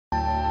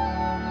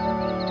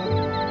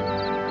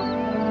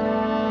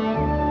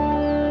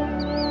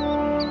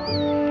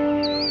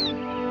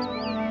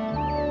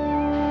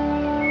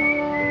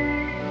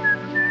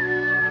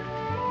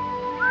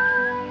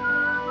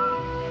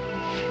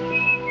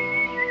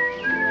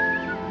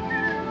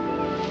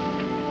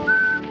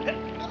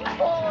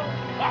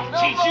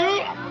teach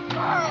you.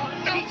 I'll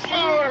teach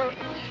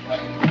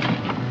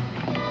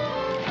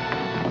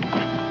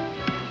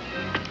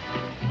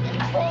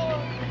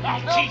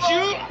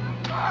you.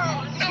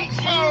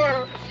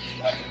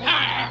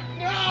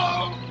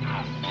 No!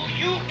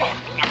 You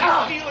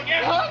steal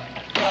again?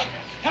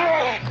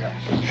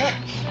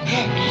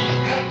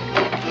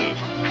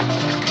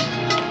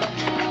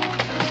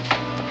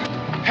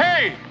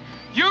 Hey,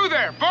 you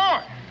there,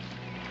 boy!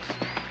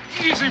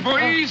 Easy,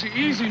 boy, easy,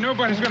 easy.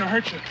 Nobody's gonna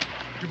hurt you.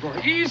 You boy,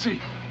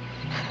 easy.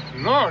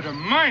 Lord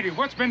Almighty,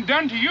 what's been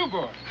done to you,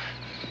 boy?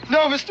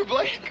 No, Mr.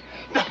 Blake.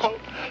 No.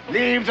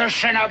 Leave the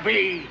sinner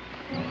be.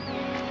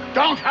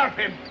 Don't help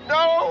him.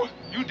 No.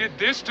 You did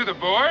this to the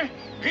boy?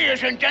 He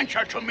is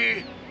indentured to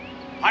me.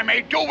 I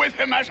may do with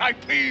him as I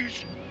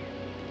please.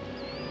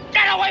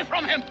 Get away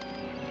from him!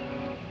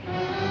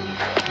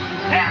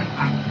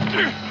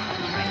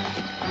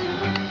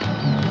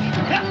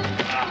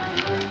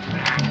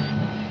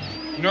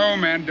 No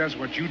man does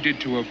what you did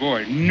to a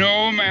boy,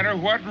 no matter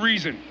what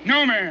reason.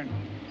 No man.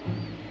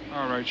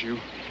 All right, you.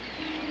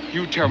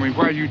 You tell me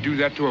why you do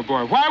that to a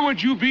boy. Why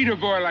would you beat a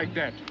boy like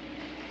that?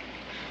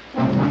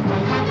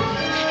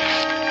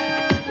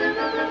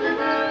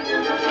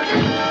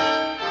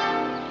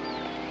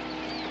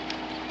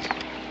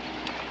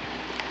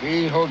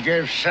 He who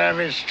gives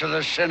service to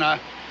the sinner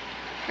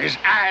is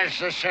as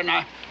the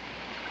sinner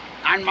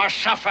and must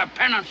suffer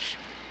penance.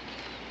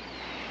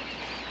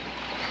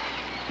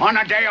 On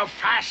a day of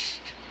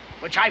fast,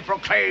 which I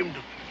proclaimed,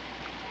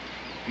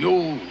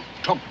 you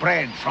took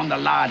bread from the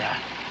larder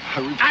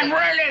and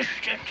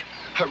relished it.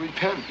 I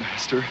repent,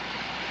 Master,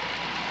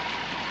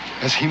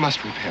 as he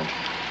must repent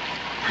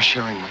for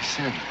sharing my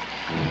sin.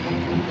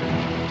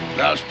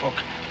 Well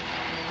spoken.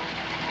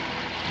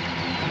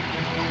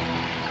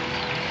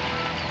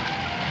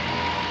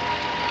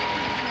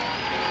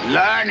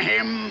 Learn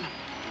him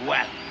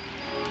well.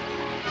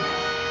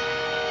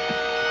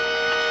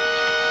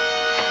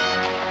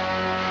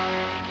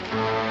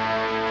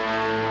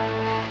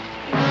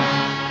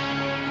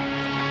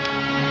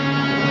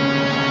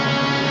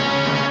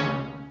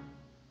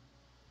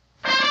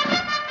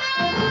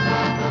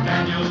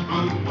 Daniel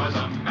Boone was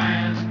a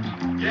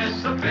man,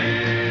 yes, a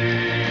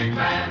big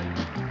man,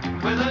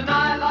 with an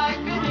eye like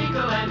an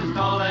eagle and as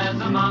tall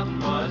as a mountain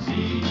was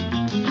he.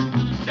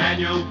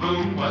 Daniel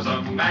Boone was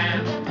a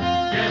man,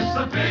 yes,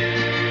 a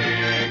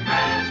big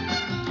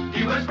man.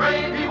 He was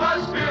brave, he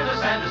was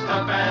fearless, and as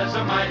tough as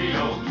a mighty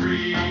oak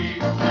tree.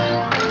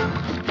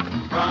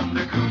 From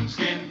the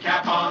coonskin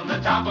cap on the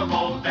top of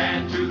old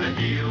Dan to the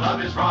heel of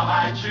his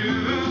rawhide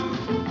shoe,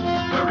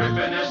 the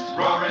rippinest,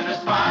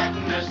 roaringest,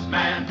 fightingest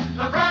man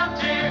the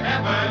frontier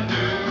ever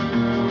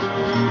knew.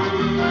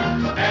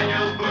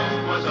 Daniel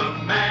Boone was a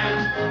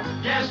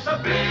man, yes, a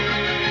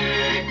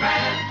big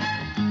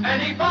man,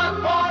 and he fought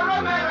for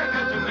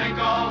America to make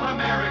all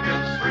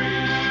Americans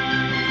free.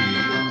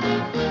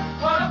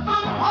 What a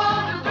Boone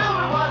wanted to do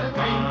and what a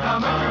dream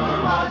come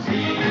true was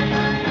he.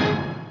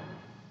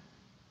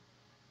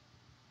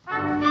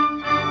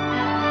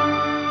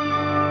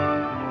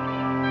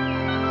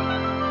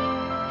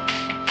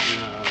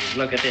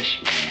 Look at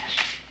this mess.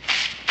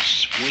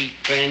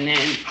 Sweeping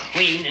and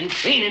cleaning,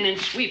 cleaning and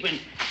sweeping.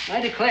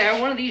 I declare,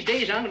 one of these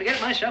days I'm going to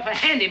get myself a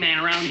handyman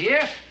around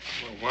here.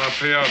 Well, why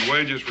pay out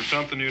wages for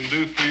something you can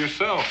do for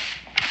yourself?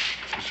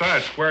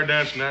 Besides, square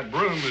dancing that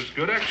broom is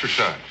good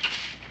exercise.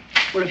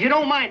 Well, if you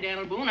don't mind,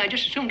 Daniel Boone, I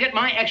just as soon get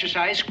my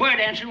exercise square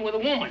dancing with a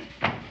woman.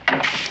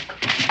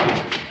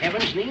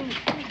 Heaven's names.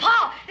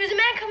 Paul, there's a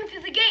man coming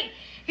through the gate.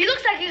 He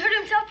looks like he hurt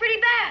himself pretty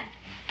bad.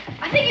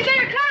 I think you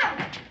better come.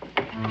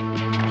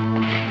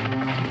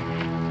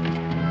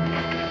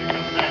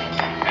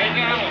 Hey,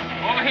 Donald,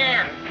 over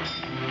here.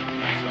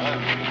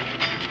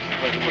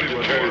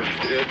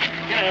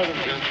 Get out of the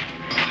way.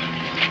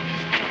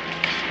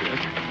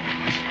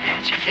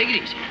 Take it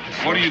easy.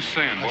 What are you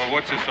saying, boy?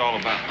 What's this all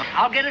about?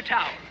 I'll get a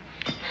towel.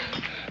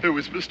 It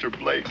was Mr.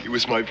 Blake. He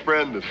was my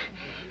friend.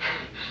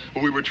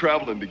 And we were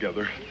traveling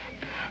together.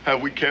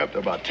 And we camped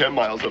about 10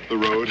 miles up the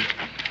road.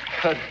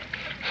 And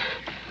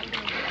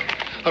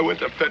I went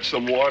to fetch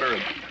some water,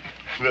 and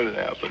then it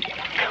happened.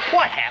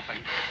 What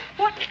happened?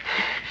 What?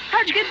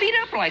 How'd you get beat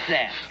up like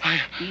that?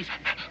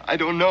 I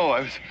don't know.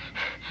 I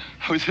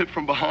was hit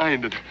from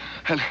behind,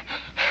 and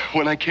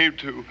when I came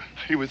to,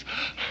 he was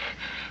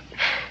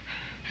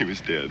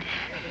dead.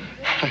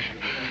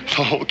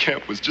 The whole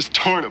camp was just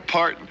torn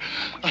apart.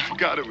 And,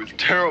 God, it was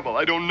terrible.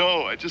 I don't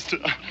know.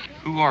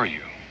 Who are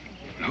you?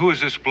 Who is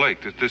this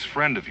Blake, this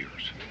friend of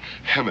yours?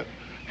 Emmett.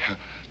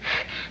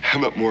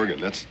 Emmett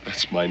Morgan. That's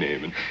my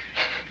name. And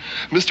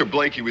Mr.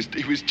 Blake, he was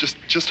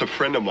just a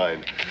friend of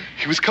mine.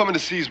 He was coming to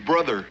see his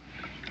brother.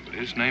 Would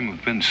his name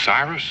have been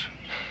Cyrus?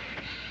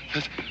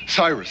 That's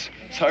Cyrus.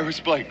 Cyrus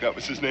Blake, that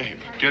was his name.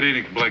 Get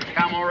eating, Blake.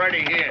 I'm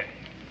already here.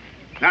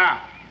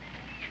 Now,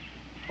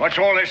 what's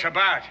all this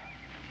about?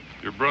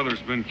 Your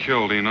brother's been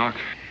killed, Enoch.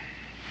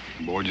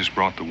 The boy just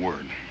brought the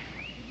word.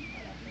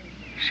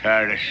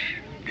 Cyrus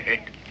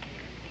dead.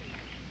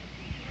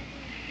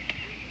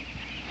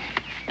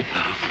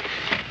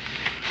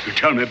 You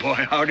tell me, boy,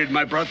 how did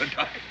my brother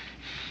die?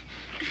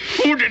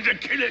 Who did the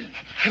killing?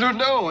 I don't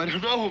know,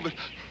 but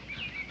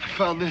I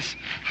found this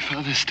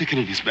sticking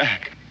in his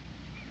back.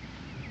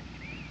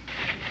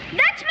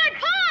 That's my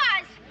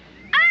paws!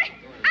 I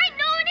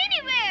know it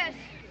anywheres.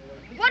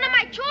 One of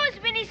my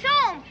chores when he's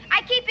home.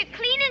 I keep it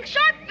clean and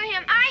sharp for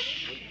him.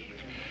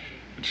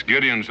 It's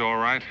Gideon's, all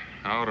right.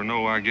 I ought to know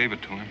why I gave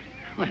it to him.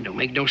 Well, that don't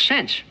make no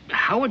sense.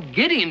 How would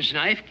Gideon's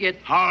knife get...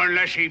 How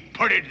unless he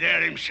put it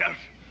there himself?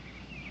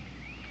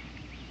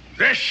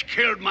 This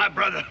killed my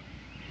brother.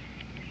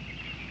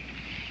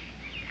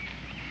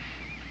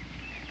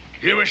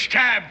 He was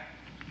stabbed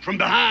from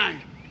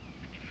behind.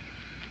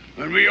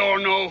 And we all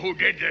know who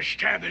did the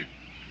stabbing.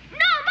 No,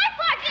 my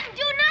pa didn't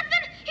do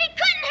nothing. He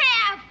couldn't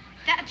have.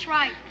 That's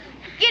right.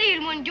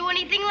 Gideon wouldn't do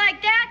anything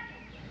like that.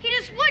 He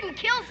just wouldn't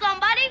kill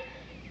somebody.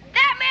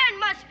 That man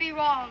must be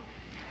wrong.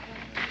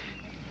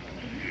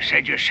 You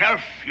said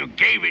yourself you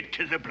gave it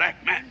to the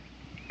black man.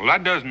 Well,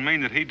 that doesn't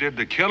mean that he did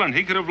the killing.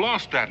 He could have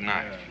lost that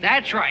knife.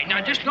 That's right. Now,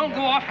 just don't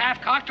go off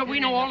half-cocked till we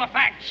know all the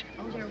facts.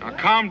 Now,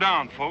 calm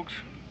down, folks.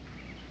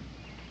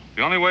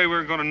 The only way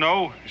we're going to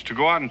know is to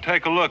go out and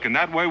take a look, and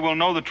that way we'll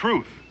know the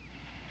truth.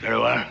 Very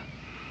well.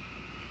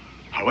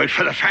 I'll wait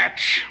for the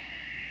facts.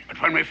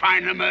 But when we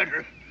find the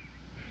murderer,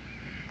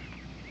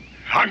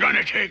 I'm going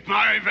to take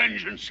my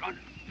vengeance on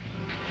him.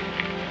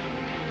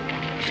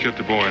 Let's get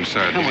the boy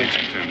inside. Come He on. needs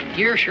attending.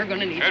 You're sure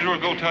gonna need it. Edward,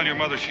 go tell your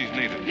mother she's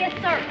needed. Yes,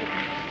 sir.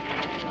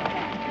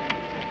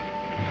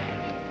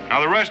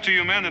 Now, the rest of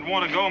you men that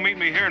want to go, meet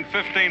me here in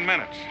 15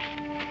 minutes.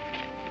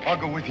 I'll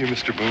go with you,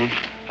 Mr. Boone.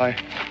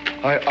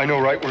 I know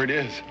right where it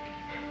is.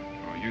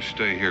 Oh, you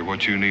stay here.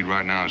 What you need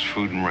right now is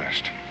food and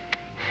rest.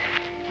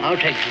 I'll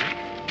take you.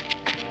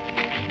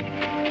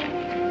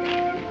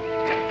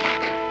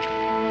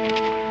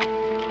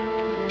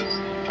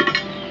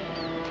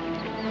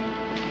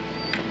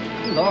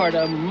 Lord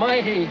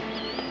Almighty.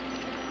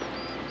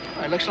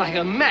 It looks like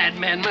a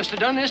madman must have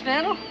done this,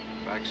 Daniel.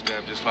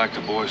 Backstab, just like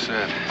the boy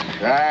said.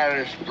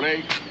 Cyrus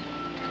Blake.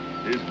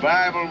 His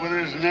Bible with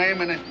his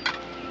name in it.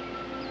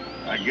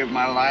 I give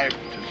my life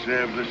to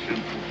serve the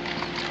simple.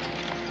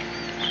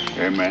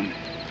 Amen.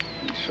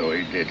 And so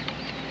he did.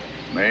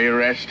 May he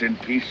rest in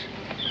peace.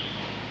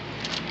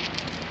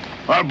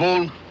 Well,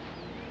 Boone,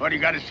 what do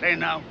you got to say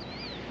now?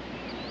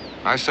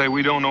 I say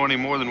we don't know any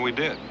more than we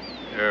did.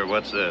 Here,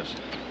 what's this?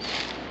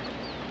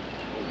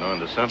 Holding on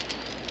to something.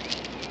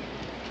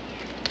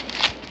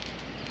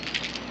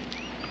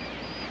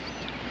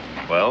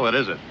 Well, what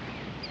is it?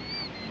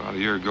 About a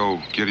year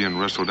ago, Gideon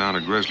wrestled down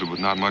a grizzly with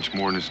not much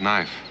more than his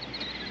knife.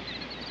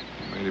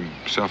 Made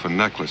himself a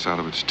necklace out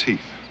of its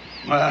teeth.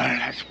 Well,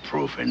 that's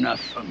proof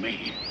enough for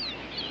me.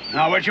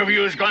 Now, which of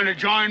you is going to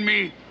join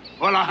me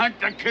while I hunt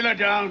the killer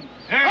down?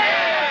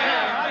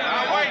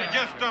 Now, wait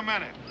just a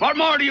minute. What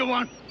more do you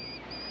want?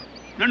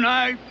 The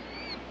knife?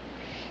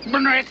 The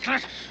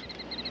necklace?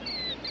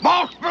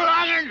 Both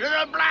belonging to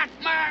the black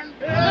man?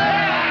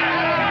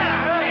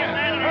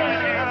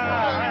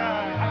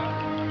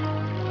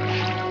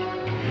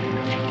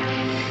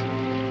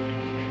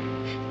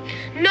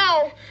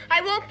 No,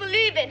 I won't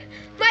believe it.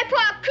 My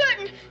pa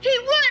couldn't. He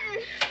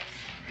wouldn't.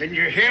 Didn't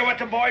you hear what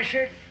the boy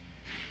said?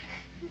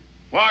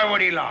 Why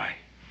would he lie?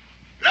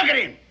 Look at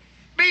him,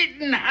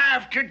 beaten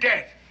half to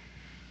death.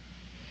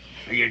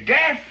 Are you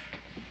deaf?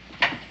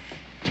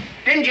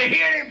 Didn't you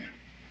hear him?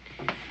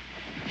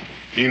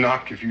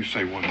 Enoch, if you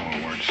say one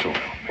more word, so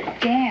help me.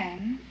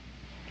 Dan.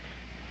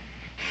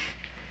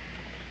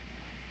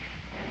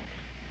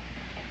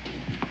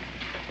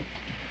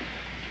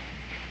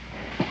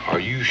 Are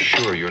you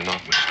sure you're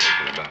not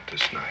mistaken about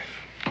this knife?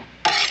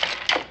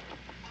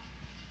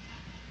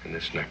 And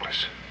this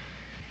necklace?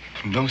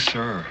 No,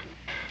 sir.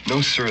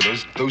 No, sir.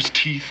 Those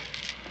teeth.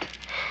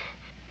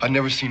 I'd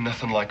never seen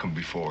nothing like them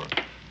before.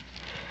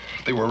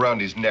 They were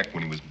around his neck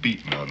when he was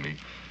beating on me.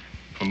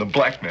 When the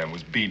black man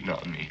was beating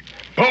on me.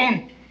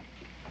 Boone,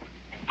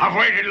 I've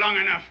waited long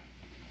enough.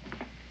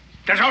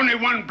 There's only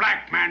one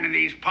black man in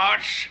these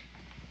parts,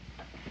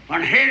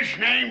 and his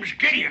name's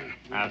Gideon.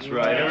 That's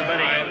right.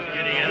 Everybody knows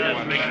Gideon. That's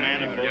the big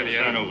man and boy's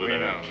son over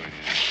there.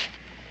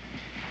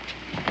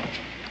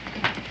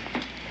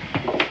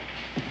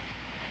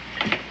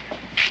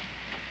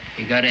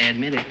 You gotta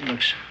admit it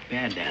looks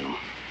bad, Daniel.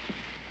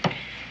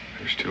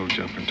 They're still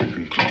jumping to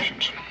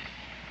conclusions.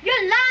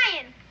 You're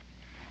lying.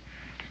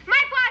 My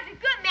pa's a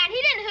good man.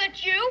 He didn't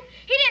hurt you.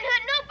 He didn't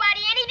hurt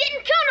nobody, and he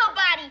didn't kill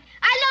nobody.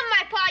 I love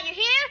my pa, you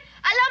hear?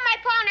 I love my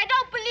pa, and I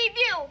don't believe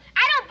you.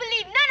 I don't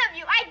believe none of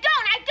you. I don't.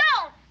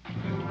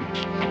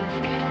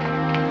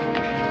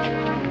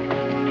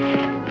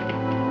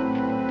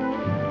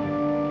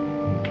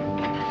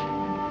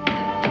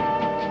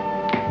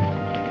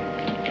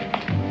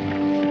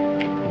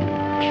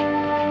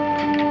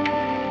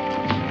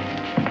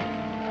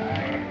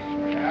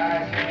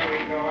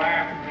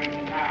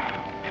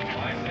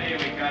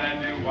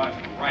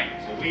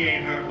 We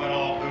ain't heard what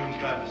all Boone's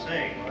got to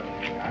say.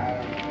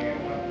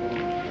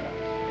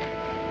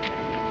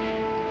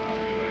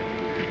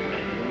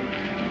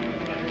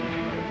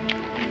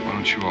 Why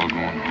don't you all go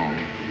on home?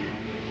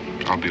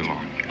 I'll be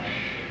along.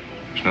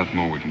 There's nothing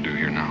more we can do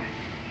here now.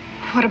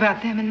 What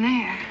about them in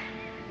there?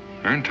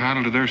 They're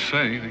entitled to their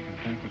say. They can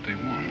think what they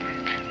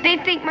want. They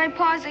think my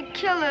pa's a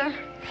killer.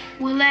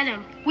 We'll let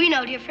him. We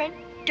know, dear friend,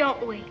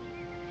 don't we?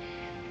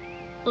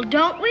 Well,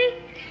 don't we?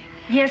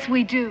 Yes,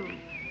 we do.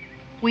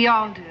 We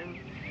all do.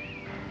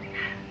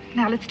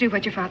 Now, let's do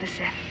what your father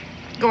said.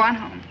 Go on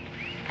home.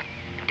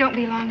 Don't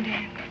be long,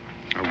 Dan.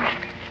 I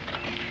won't.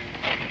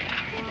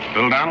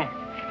 Little Donald?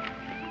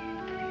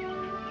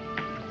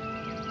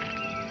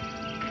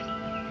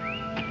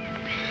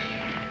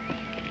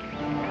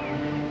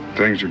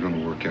 Things are going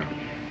to work out.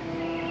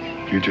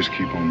 You just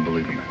keep on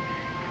believing it.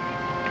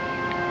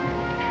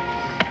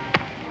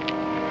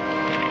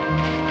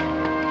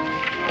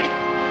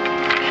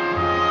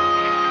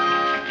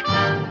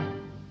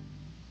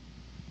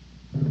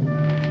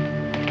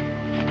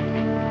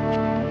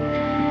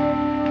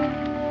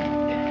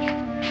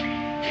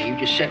 Now, you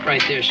just sit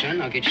right there,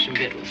 son. I'll get you some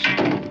victuals.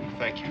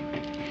 Thank you.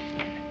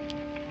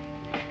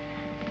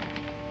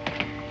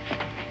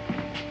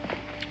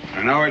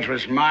 I know it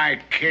was my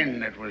kin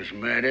that was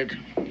murdered,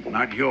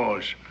 not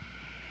yours.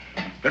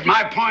 But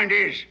my point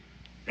is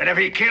that if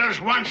he kills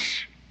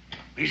once,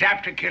 he's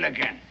apt to kill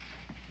again.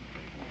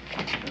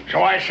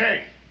 So I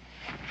say,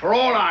 for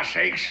all our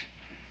sakes,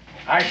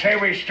 I say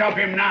we stop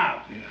him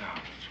now.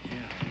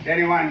 Does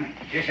anyone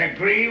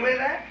disagree with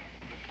that?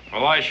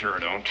 Well, I sure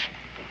don't.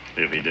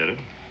 If he did it,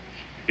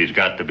 he's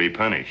got to be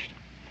punished.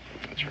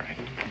 That's right.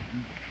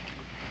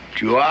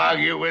 Do you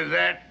argue with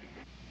that?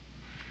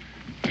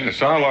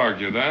 Yes, I'll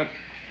argue that.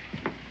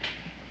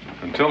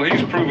 Until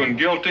he's proven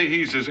guilty,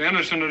 he's as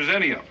innocent as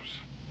any of us.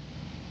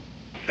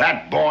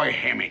 That boy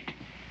Hammett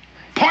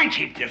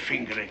pointed the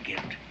finger at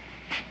guilt.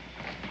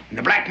 And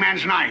the black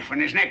man's knife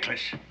and his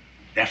necklace.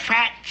 They're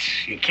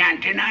facts you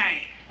can't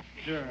deny.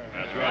 Sure.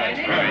 That's right.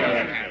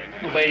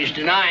 Nobody's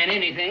denying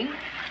anything.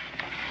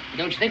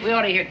 Don't you think we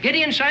ought to hear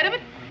Gideon's side of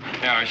it?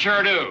 Yeah, I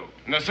sure do.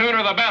 And the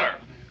sooner the better.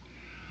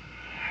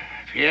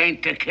 If he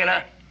ain't the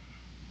killer,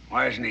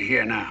 why isn't he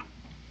here now?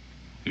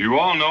 You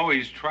all know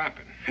he's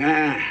trapping.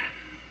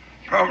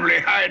 Probably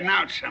hiding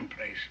out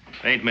someplace.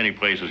 Ain't many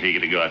places he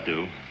could have got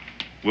to.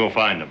 We'll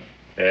find him.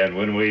 And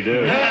when we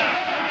do...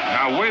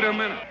 Now, wait a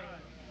minute.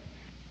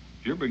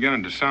 You're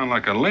beginning to sound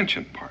like a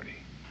lynching party.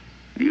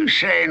 Are you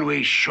saying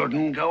we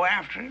shouldn't go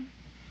after him?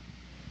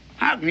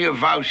 How can you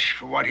vouch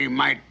for what he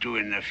might do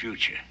in the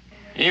future?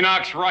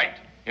 Enoch's right.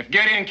 If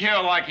Gideon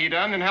killed like he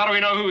done, then how do we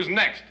know who's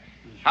next?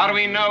 How do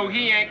we know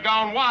he ain't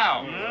gone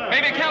wild?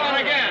 Maybe killing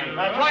again.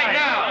 Right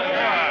now.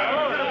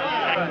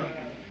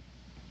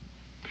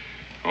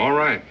 All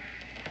right.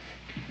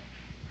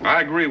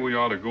 I agree we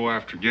ought to go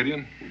after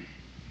Gideon.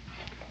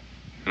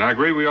 And I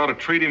agree we ought to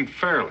treat him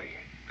fairly,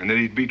 and that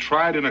he'd be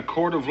tried in a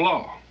court of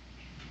law.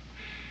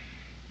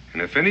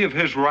 And if any of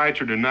his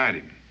rights are denied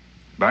him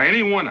by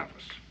any one of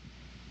us,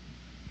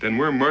 then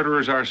we're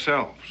murderers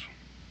ourselves.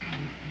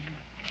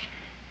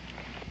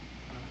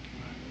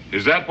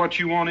 Is that what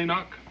you want,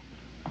 Enoch?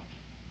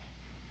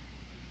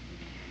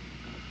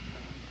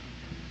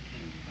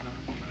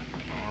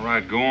 All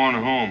right, go on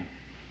home.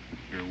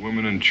 Your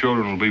women and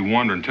children will be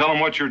wondering. Tell them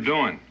what you're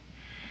doing.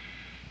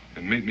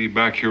 And meet me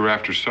back here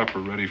after supper,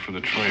 ready for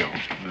the trail.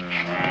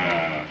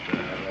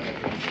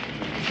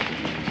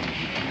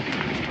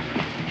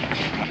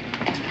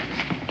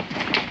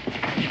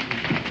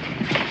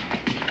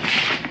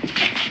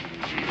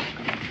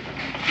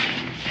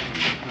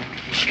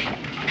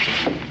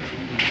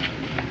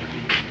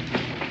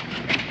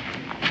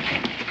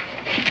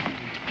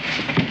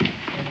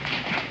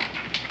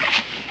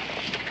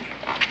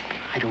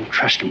 I don't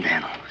trust him,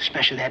 Daniel,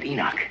 especially that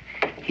Enoch.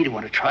 He don't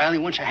want a trial, he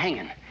wants a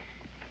hanging.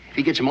 If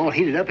he gets them all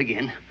heated up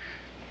again,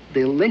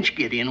 they'll lynch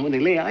Gideon when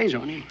they lay eyes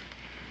on him.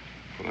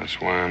 Well,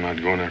 that's why I'm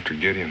not going after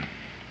Gideon.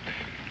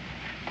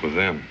 With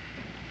them.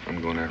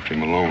 I'm going after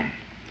him alone.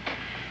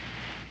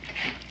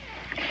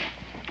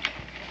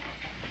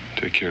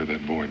 Take care of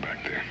that boy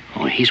back there.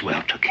 Oh, he's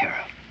well took care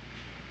of.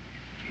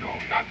 No,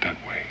 not that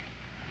way.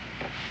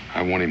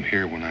 I want him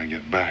here when I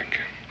get back.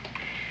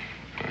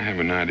 I have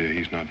an idea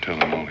he's not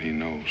telling all he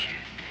knows.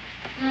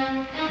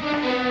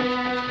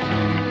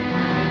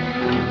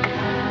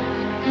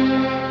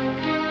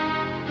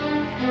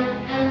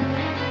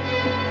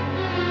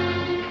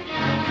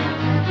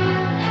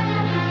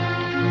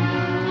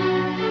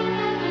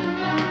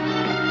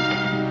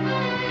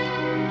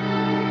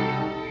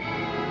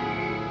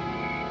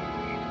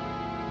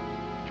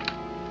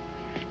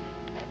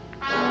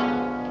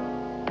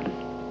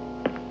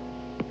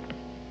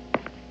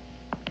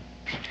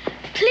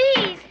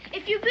 Please,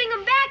 if you bring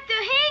him back, they'll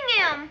hang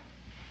him.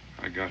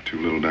 I got to,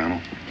 little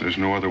Donald. There's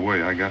no other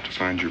way. I got to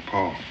find your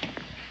pa.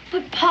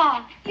 But,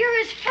 Pa, you're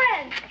his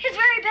friend, his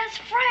very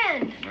best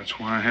friend. That's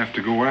why I have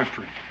to go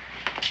after him.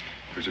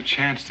 There's a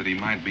chance that he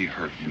might be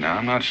hurt. Now,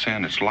 I'm not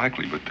saying it's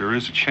likely, but there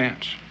is a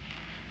chance.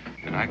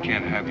 And I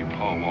can't have your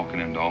pa walking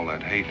into all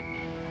that hate.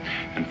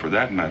 And for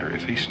that matter,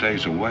 if he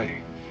stays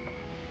away,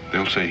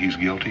 they'll say he's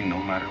guilty no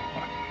matter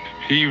what.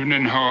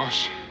 Evening,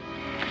 horse.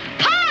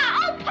 Pa!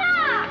 Oh,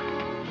 Pa!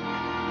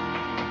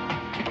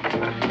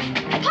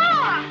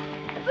 Pa!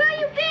 Where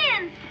you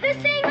been? They're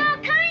saying all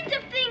kinds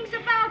of things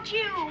about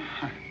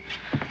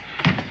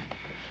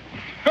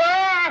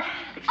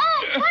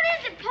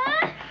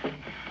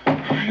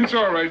It's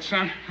all right,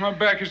 son. My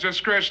back is just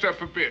scratched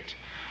up a bit.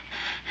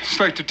 It's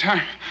like the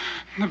time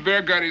the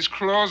bear got his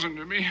claws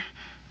into me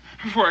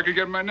before I could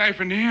get my knife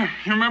into him.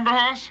 You remember,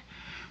 Hoss?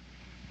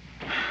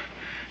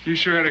 You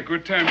sure had a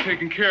good time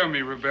taking care of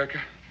me,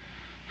 Rebecca.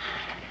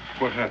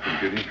 What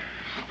happened, Gideon?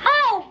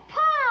 Oh,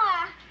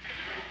 Pa!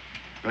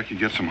 Becky,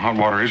 get some hot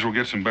water. Israel,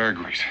 get some bear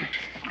grease.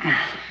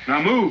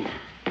 Now move.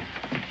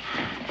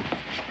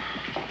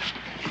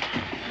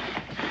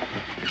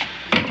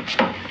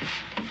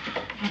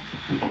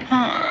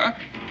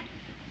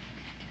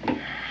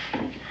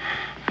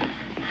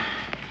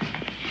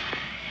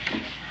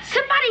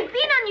 Somebody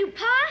beat on you,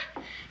 Pa!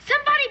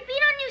 Somebody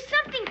beat on you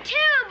something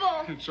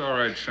terrible! It's all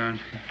right, son.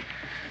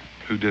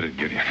 Who did it,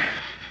 Gideon?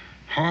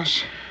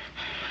 Hoss,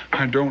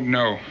 I don't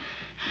know.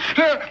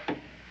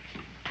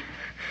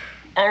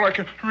 All I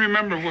can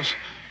remember was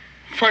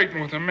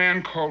fighting with a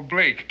man called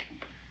Blake.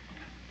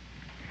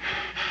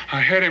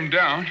 I had him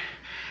down,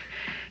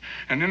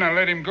 and then I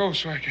let him go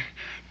so I could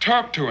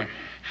talk to him.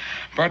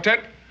 But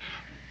that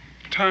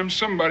time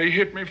somebody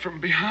hit me from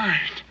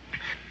behind.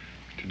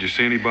 Did you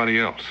see anybody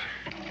else?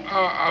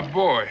 A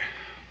boy.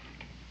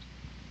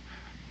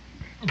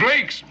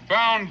 Blake's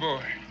bound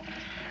boy.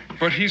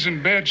 But he's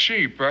in bad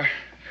shape.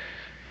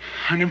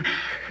 I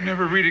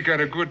never really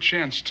got a good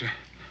chance to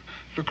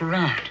look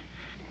around.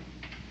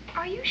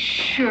 Are you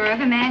sure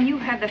the man you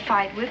had the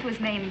fight with was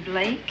named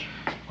Blake?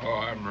 Oh,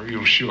 I'm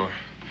real sure.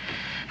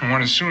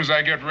 And as soon as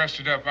I get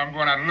rested up, I'm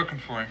going out looking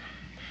for him.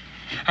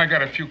 I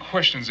got a few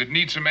questions that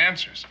need some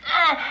answers.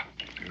 Ah!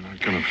 You're not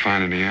going to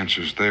find any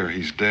answers there.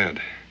 He's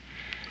dead.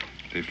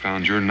 They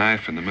found your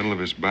knife in the middle of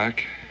his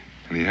back,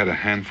 and he had a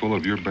handful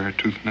of your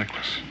bear-tooth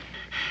necklace.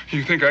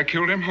 You think I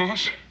killed him,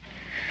 Hoss?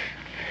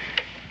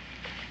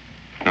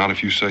 Not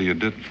if you say you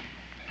didn't.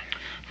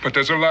 But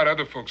there's a lot of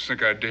other folks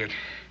think I did.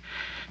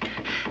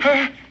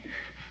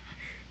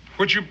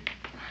 Would you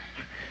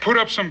put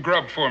up some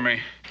grub for me?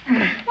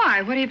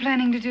 Why? What are you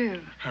planning to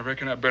do? I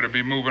reckon I better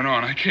be moving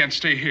on. I can't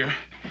stay here.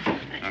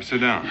 Now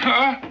sit down.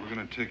 We're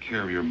going to take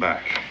care of your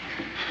back.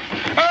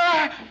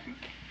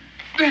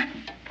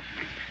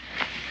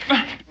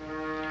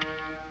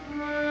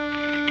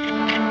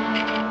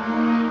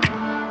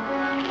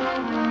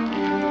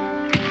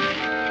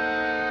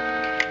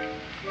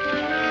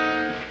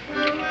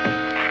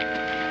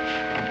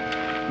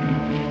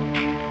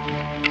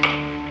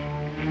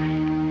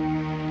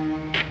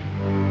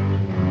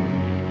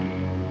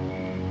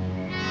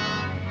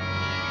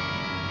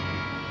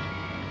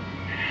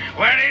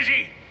 Where is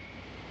he?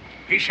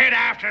 He said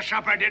after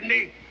supper, didn't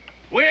he?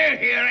 We're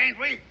here, ain't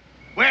we?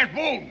 Where's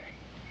Boone?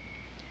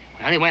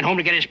 Well, he went home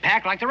to get his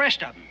pack like the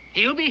rest of them.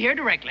 He'll be here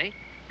directly.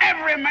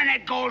 Every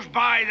minute goes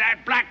by, that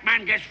black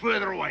man gets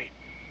further away.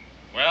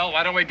 Well,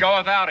 why don't we go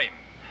without him?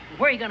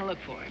 Where are you going to look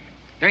for him?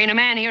 There ain't a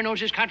man here knows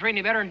his country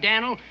any better than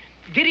Daniel.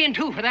 Gideon,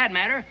 too, for that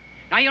matter.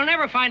 Now, you'll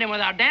never find him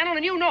without Daniel,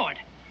 and you know it.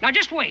 Now,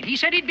 just wait. He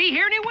said he'd be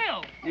here, and he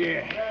will.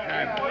 Yeah.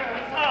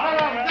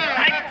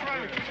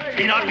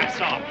 He knocked us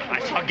off. I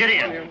saw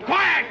Gideon.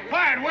 Quiet!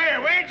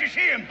 Where'd you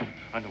see him?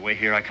 On the way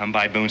here, I come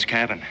by Boone's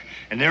cabin.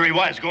 And there he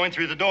was, going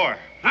through the door.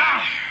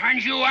 Ah,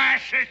 and you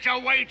asked us to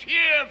wait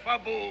here for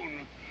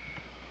Boone.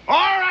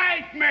 All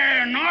right,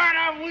 men, what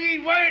are we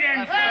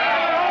waiting for?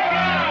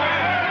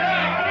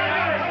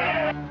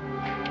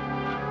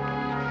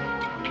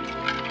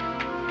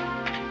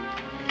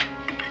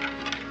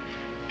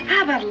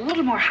 How about a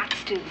little more hot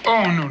stew?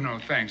 Oh, no,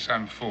 thanks.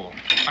 I'm full.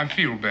 I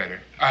feel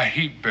better. A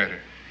heap better.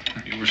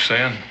 You were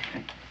saying?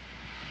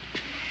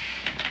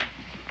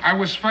 I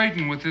was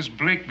fighting with this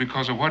Blake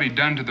because of what he'd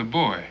done to the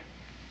boy.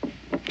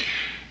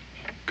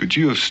 Could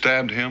you have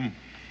stabbed him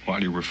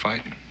while you were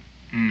fighting?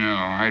 No,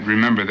 I'd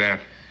remember that.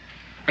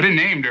 I didn't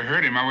aim to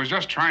hurt him. I was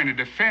just trying to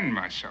defend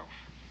myself.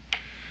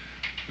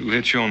 Who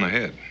hit you on the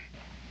head?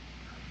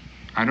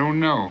 I don't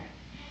know.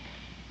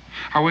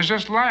 I was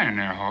just lying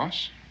there,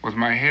 Hoss, with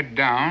my head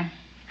down,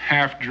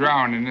 half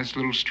drowned in this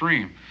little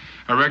stream.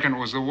 I reckon it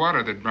was the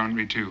water that brought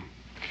me to.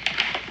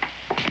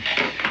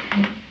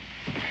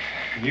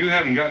 And you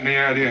haven't got any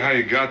idea how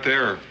you got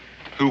there or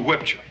who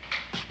whipped you?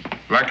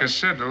 Like I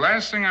said, the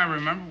last thing I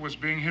remember was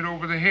being hit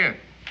over the head.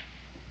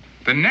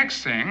 The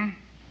next thing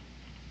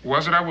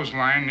was that I was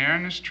lying there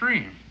in the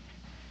stream.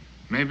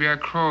 Maybe I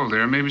crawled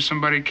there. Maybe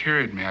somebody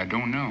carried me. I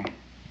don't know.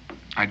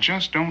 I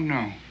just don't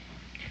know.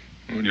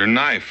 Well, your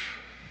knife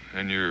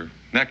and your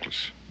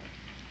necklace.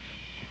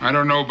 I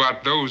don't know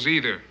about those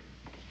either.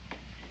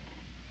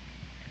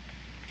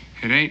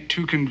 It ain't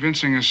too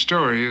convincing a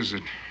story, is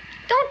it?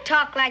 Don't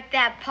talk like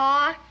that,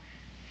 Pa.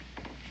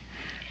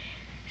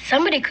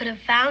 Somebody could have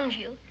found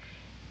you,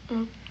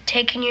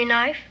 taken your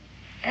knife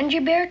and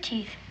your bare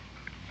teeth.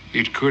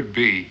 It could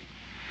be,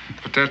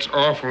 but that's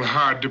awful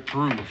hard to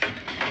prove.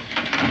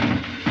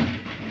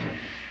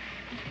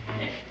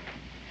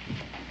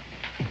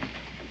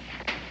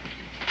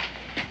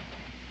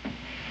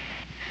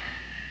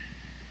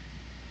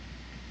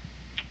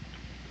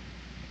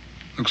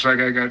 Looks like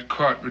I got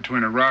caught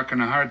between a rock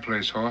and a hard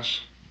place,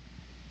 Hoss.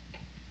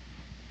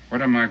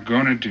 What am I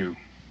gonna do?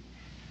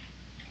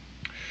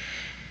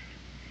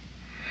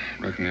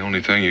 Reckon reckon the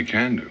only thing you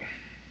can do,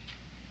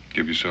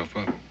 give yourself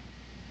up.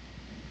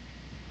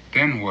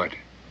 Then what?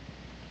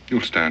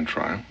 You'll stand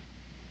trial.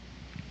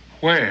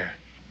 Where?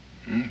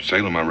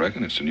 Salem, I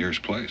reckon. It's the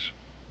nearest place.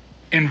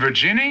 In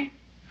Virginia?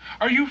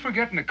 Are you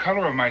forgetting the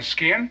color of my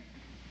skin?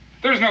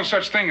 There's no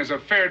such thing as a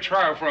fair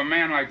trial for a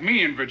man like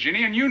me in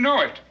Virginia, and you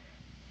know it.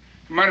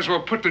 You might as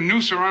well put the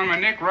noose around my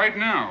neck right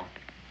now.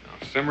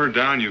 Now, simmer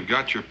down. You've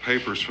got your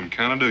papers from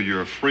Canada.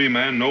 You're a free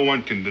man. No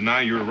one can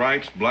deny your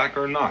rights, black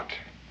or not.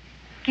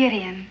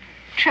 Gideon,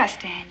 trust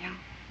Daniel,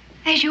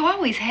 as you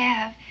always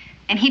have,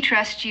 and he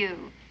trusts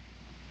you.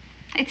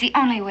 It's the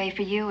only way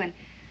for you and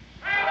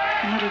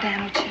little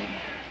Daniel, too.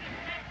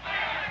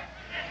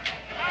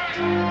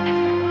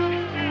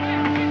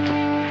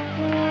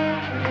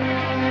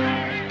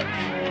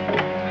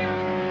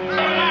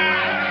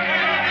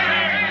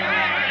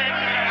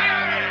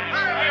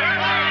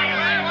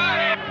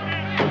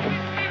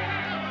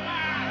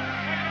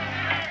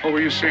 What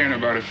were you saying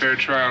about a fair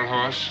trial,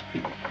 Hoss?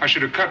 I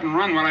should have cut and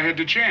run while I had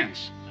the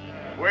chance.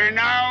 We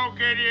know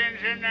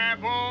Gideon's in there,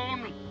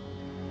 Boone.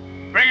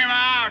 Bring him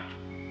out,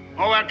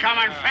 or we'll come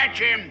and fetch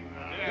him.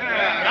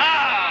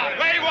 Now!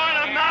 We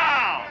want him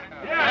now!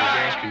 I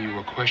was asking you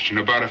a question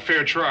about a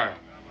fair trial.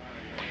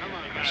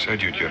 I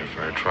said you'd get a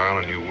fair trial,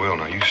 and you will.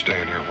 Now, you stay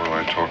in here while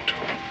I talk to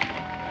him.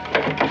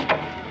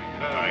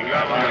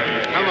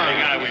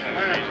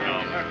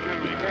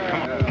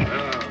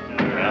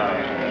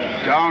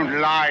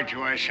 Don't lie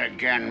to us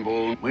again,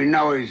 Boone. We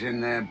know he's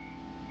in there.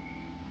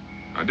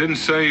 I didn't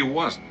say he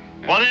wasn't.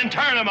 Well, then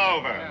turn him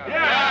over.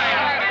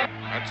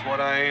 That's what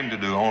I aim to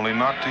do, only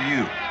not to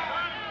you.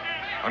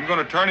 I'm going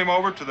to turn him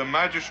over to the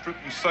magistrate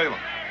in Salem.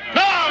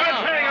 No, let's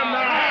hang him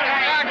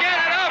now. Get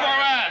it over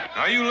with.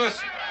 Now, you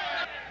listen.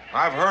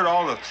 I've heard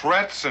all the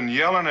threats and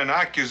yelling and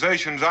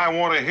accusations I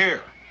want to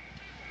hear.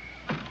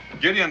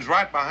 Gideon's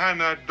right behind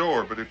that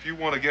door, but if you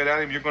want to get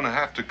at him, you're going to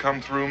have to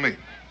come through me.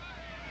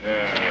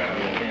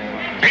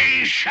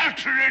 He's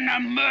sheltering a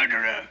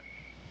murderer.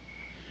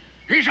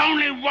 He's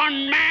only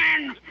one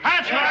man.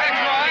 That's what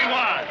he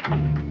was.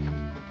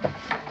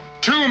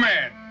 Two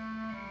men.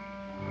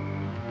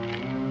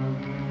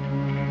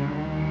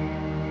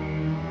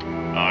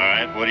 All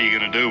right, what are you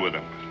going to do with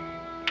him?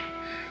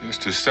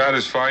 Just to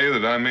satisfy you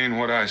that I mean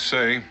what I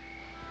say,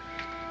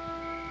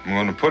 I'm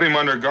going to put him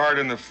under guard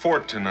in the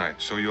fort tonight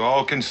so you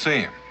all can see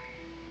him.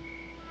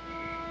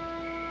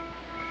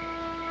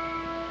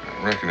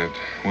 I reckon it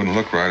wouldn't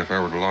look right if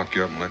I were to lock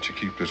you up and let you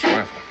keep this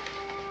rifle.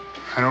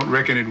 I don't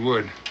reckon it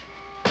would.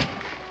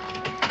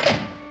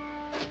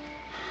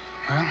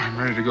 Well, I'm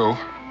ready to go. All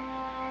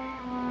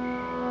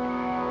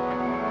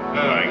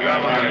right,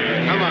 come on.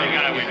 Come on.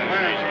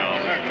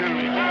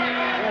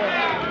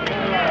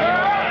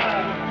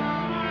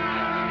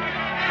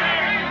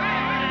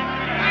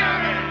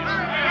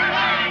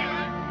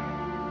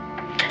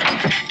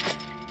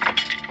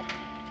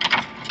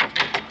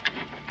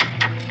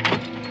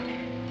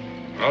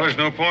 Well, there's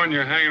no point in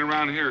you hanging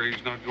around here.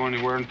 He's not going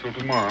anywhere until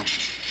tomorrow.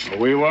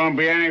 We won't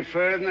be any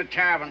further than the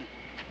tavern, in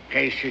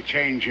case you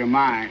change your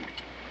mind.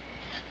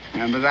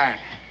 Remember that.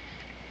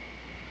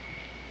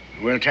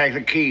 We'll take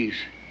the keys.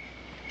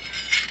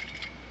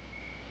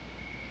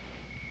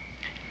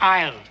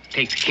 I'll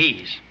take the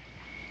keys.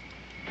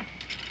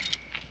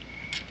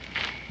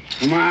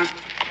 Come on.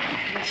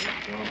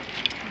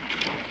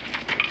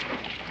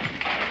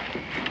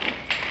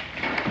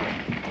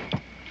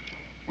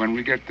 When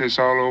we get this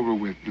all over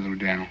with, little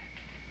Daniel,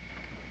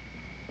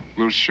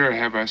 we'll sure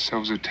have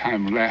ourselves a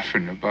time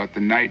laughing about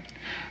the night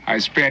I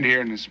spent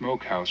here in the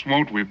smokehouse,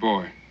 won't we,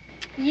 boy?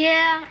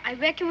 Yeah, I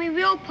reckon we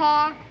will,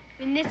 Pa,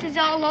 when this is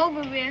all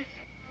over with.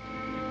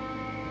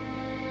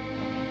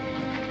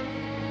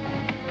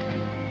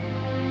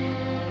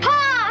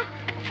 Pa!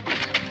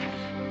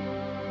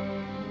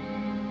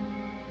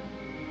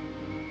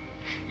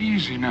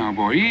 Easy now,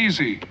 boy,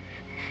 easy.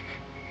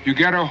 You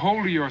got a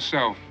hold of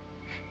yourself.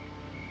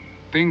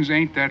 Things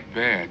ain't that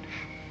bad.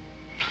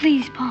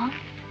 Please, Pa,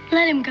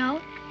 let him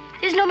go.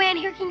 There's no man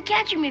here can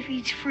catch him if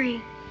he's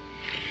free.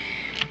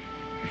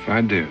 If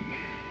I did,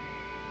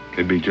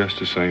 it'd be just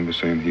the same as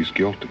saying he's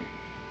guilty.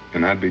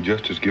 And I'd be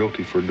just as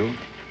guilty for doing it.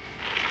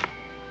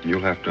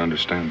 You'll have to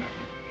understand that.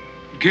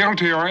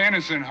 Guilty or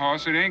innocent,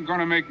 Hoss, it ain't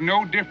gonna make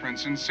no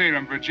difference in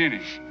Salem,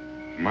 Virginia.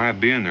 My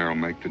being there will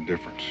make the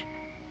difference.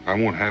 I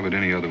won't have it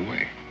any other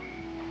way.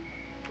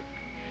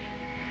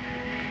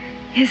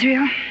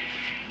 Israel,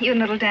 you and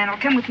little Daniel,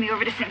 come with me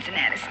over to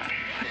Cincinnati.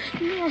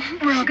 No.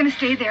 We're all going to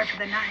stay there for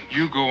the night.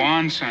 You go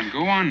on, son.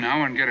 Go on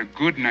now and get a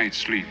good night's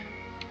sleep.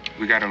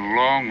 We got a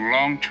long,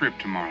 long trip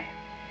tomorrow.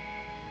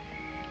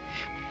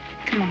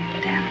 Come on,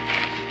 little Daniel.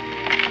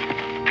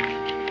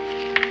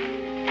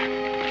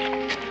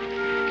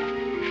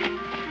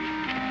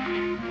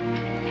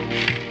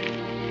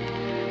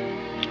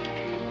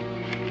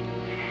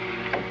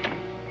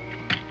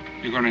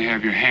 You're going to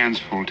have your hands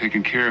full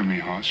taking care of me,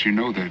 Hoss. You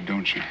know that,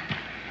 don't you?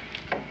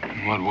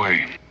 In what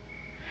way?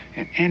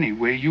 In any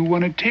way you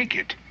want to take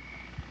it.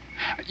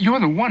 You're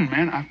the one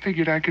man I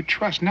figured I could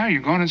trust. Now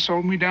you're going to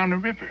sold me down the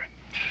river.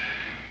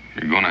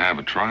 You're going to have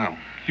a trial.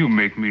 You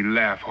make me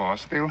laugh,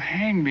 Hoss. They'll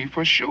hang me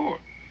for sure.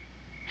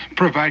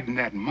 Providing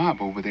that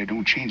mob over there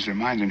don't change their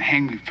minds and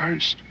hang me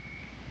first.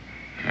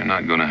 They're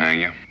not gonna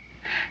hang you.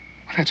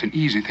 Well, that's an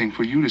easy thing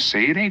for you to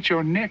say. It ain't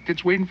your neck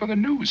that's waiting for the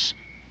noose.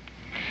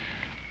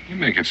 You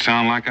make it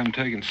sound like I'm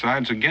taking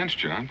sides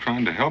against you. I'm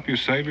trying to help you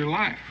save your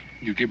life.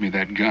 You give me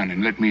that gun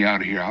and let me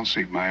out of here, I'll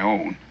save my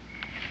own.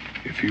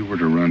 If you were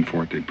to run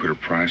for it, they'd put a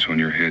price on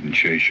your head and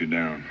chase you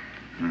down.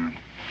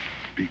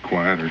 Be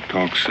quiet or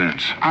talk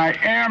sense. I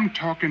am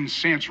talking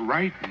sense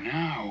right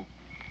now.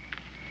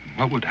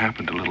 What would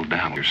happen to little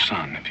Dan, your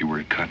son, if you were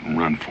to cut and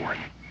run for it?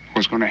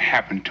 What's going to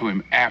happen to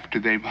him after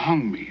they've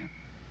hung me?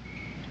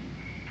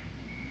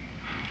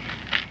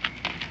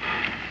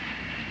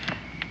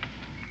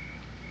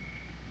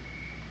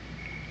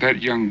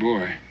 That young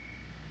boy,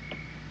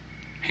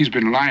 he's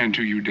been lying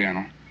to you,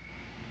 Daniel.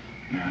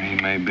 Now, he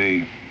may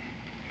be,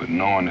 but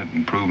knowing it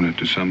and proving it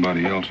to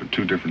somebody else are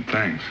two different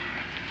things.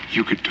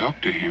 You could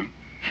talk to him.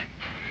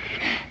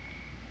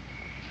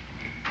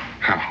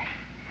 How?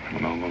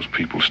 With all those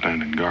people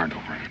standing guard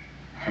over him.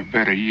 Or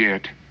better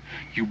yet,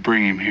 you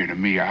bring him here to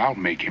me, I'll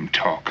make him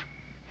talk.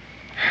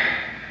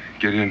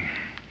 Gideon,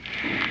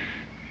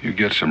 you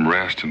get some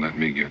rest and let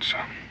me get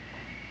some.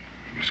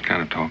 This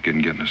kind of talk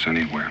isn't getting us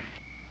anywhere.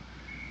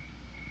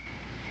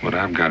 What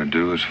I've got to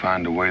do is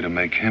find a way to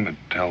make him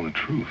tell the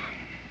truth.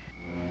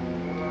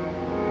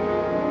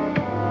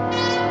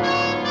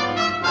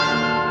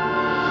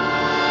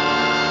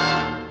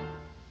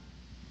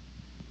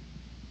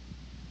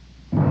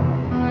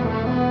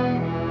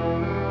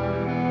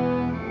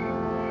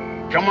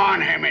 Come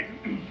on, Hammond.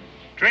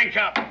 Drink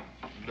up.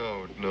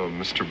 No,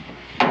 Mr.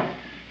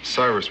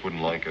 Cyrus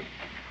wouldn't like it.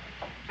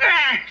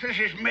 This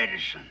is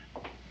medicine.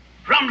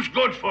 Rum's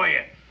good for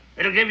you.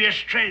 It'll give you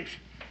strength.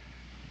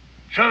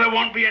 So there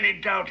won't be any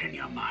doubt in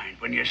your mind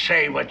when you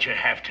say what you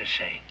have to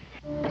say.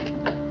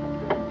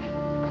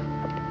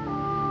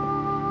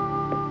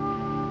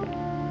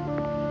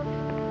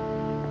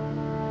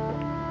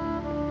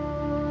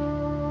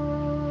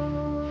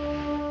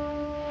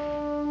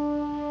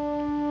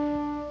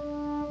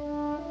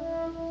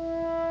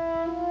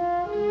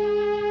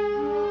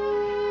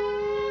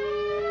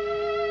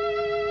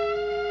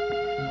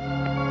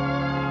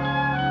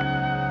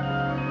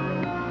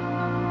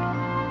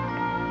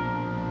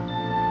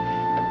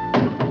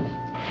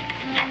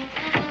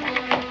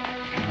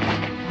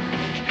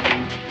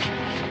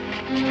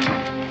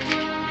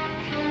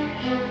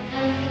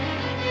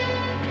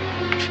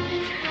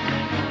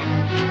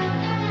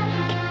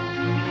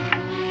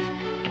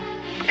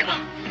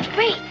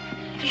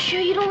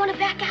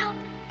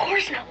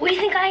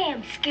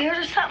 Scared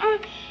or something?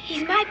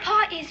 He's my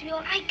pa, Israel,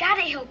 and I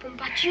gotta help him,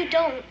 but you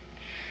don't.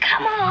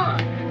 Come on.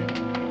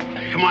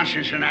 Come on,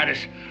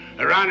 Cincinnatus.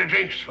 A round of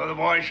drinks for the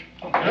boys.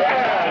 Well,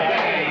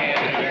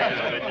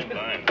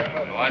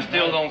 I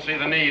still don't see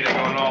the need of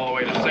going all the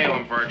way to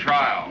Salem for a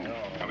trial.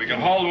 Now, we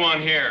can hold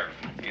one here.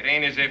 It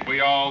ain't as if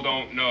we all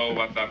don't know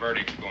what the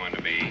verdict's going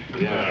to be.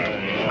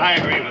 I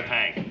agree with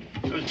Hank.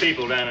 Those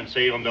people down in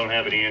Salem don't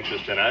have any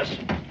interest in us.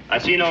 I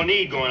see no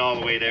need going all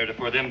the way there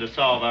for them to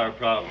solve our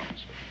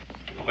problems.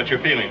 What's your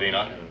feeling,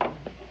 Enoch?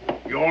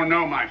 You all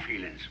know my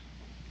feelings.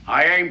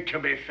 I aim to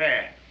be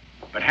fair,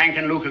 but Hank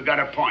and Luke have got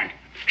a point.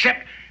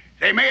 Except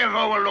they may have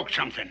overlooked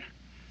something.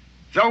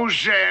 Those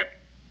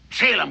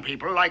Salem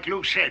people, like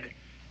Luke said,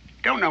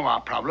 don't know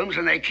our problems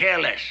and they care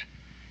less.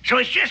 So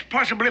it's just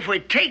possible if we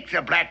take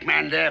the black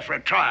man there for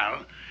a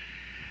trial,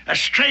 a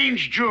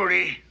strange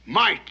jury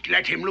might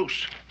let him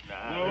loose.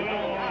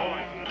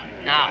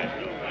 Now,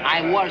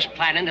 I was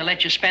planning to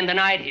let you spend the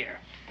night here,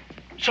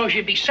 so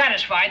you'd be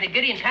satisfied that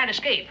Gideon can't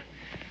escape.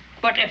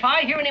 But if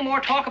I hear any more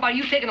talk about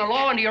you taking the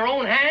law into your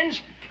own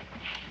hands,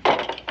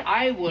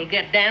 I will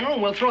get Daniel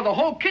and we'll throw the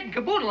whole kit and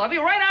caboodle of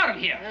you right out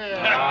of here.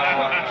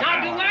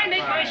 Now, do I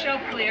make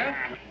myself clear?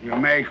 You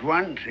make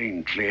one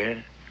thing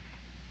clear.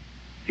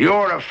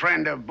 You're a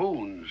friend of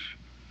Boone's.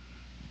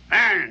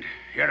 And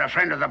you're a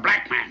friend of the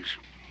black man's.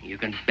 You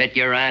can bet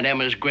your Aunt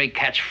Emma's gray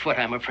cat's foot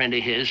I'm a friend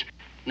of his.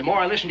 The more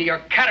I listen to your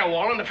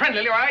caterwauling, the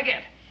friendlier I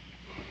get.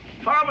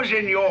 If I was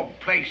in your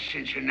place,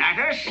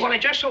 Cincinnatus... Well, it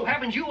just so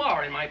happens you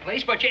are in my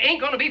place, but you ain't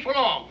going to be for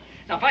long.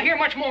 Now, if I hear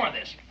much more of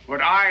this...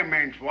 What I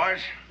meant was,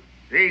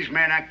 these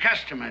men are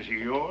customers of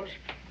yours.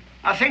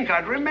 I think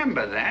I'd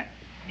remember that.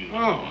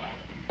 Oh,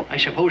 I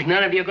suppose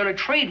none of you are going to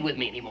trade with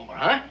me anymore,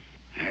 huh?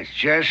 That's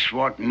just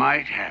what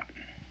might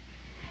happen.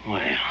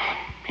 Well,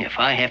 if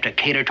I have to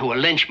cater to a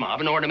lynch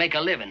mob in order to make a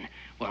living,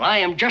 well, I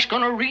am just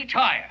going to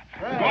retire.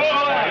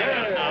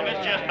 Now,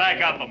 let's just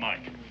back up a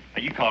mite.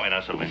 Are you calling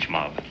us a lynch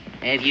mob?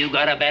 Have you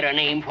got a better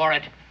name for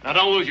it? Now,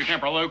 don't lose your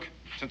temper, Luke.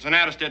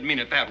 Cincinnatus didn't mean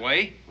it that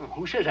way. Well,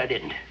 who says I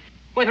didn't?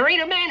 Well, there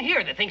ain't a man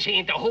here that thinks he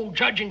ain't the whole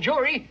judge and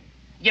jury.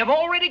 You've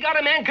already got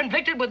a man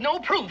convicted with no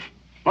proof.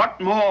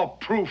 What more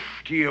proof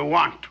do you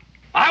want?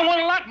 I want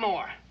a lot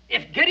more.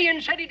 If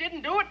Gideon said he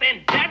didn't do it,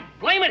 then dad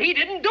blame it, he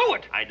didn't do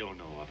it. I don't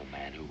know of a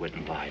man who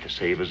wouldn't lie to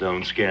save his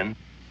own skin.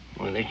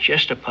 Well, there's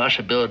just a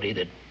possibility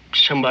that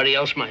somebody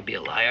else might be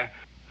a liar.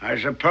 I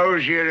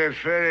suppose you're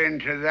referring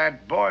to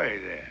that boy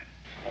there.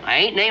 I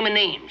ain't naming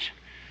names,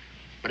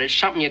 but it's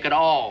something you could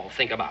all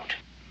think about.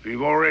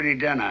 We've already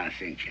done our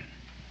thinking.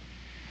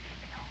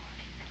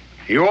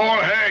 You all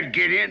heard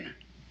Gideon.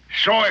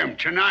 Saw him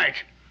tonight,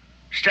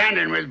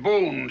 standing with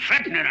Boone,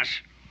 threatening us.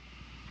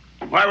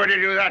 Why would he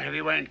do that if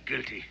he weren't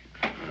guilty?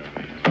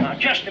 Now,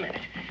 just a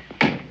minute.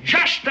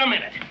 Just a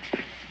minute.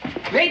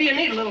 Maybe you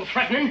need a little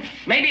threatening.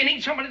 Maybe you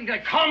need somebody to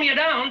calm you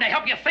down, to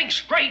help you think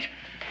straight.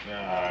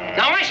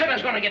 Now, I said I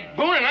was going to get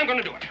Boone, and I'm going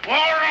to do it.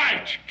 All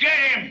right, get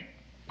him.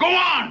 Go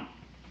on.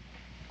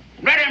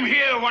 Let him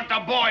hear what the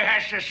boy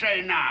has to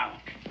say now.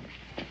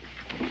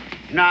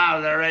 Now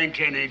there ain't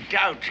any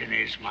doubt in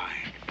his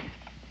mind.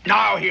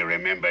 Now he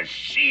remembers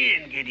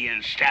seeing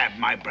Gideon stab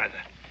my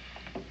brother.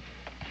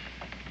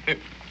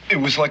 It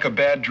was like a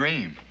bad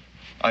dream.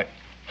 I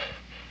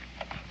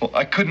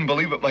couldn't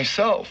believe it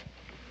myself.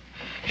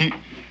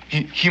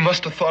 He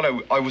must have thought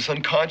I was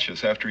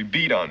unconscious after he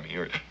beat on me,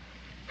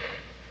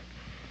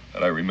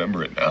 and I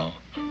remember it now.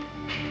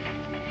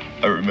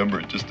 I remember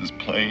it just as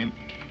plain.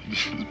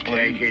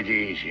 Take it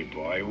easy,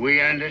 boy.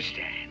 We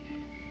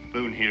understand.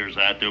 Boone hears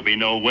that. There'll be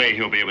no way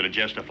he'll be able to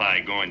justify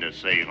going to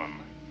Salem.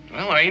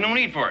 Well, there ain't no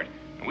need for it.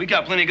 We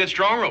got plenty of good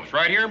strong ropes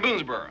right here in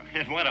Boonesboro.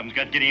 And one of them's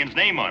got Gideon's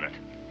name on it.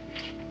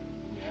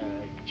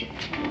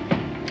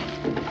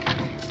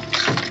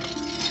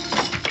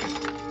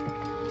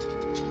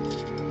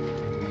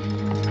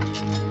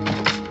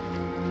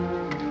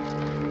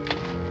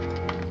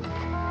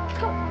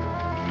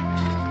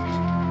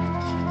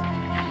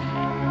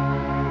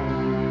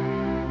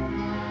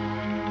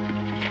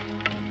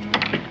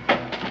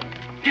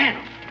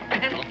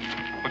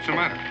 What's the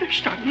matter? They're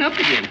starting up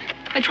again.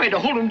 I tried to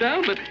hold him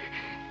down, but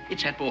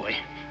it's that boy.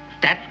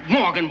 That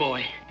Morgan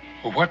boy.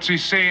 Well, what's he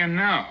saying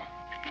now?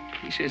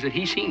 He says that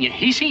he's seen you.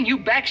 He's seen you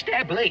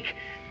backstab Blake.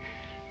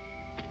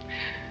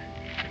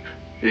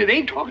 They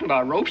ain't talking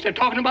about ropes. They're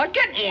talking about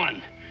getting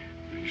one.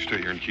 You stay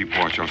here and keep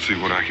watch. I'll see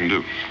what I can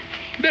do.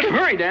 You better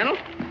hurry, Daniel.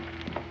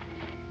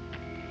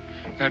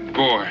 That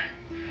boy,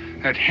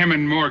 that him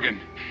and Morgan,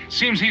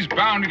 seems he's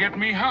bound to get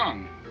me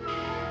hung.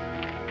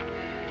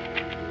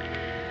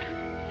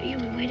 You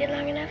waited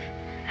long enough?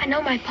 I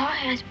know my pa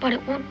has, but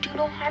it won't do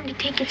no harm to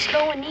take it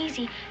slow and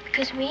easy,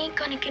 because we ain't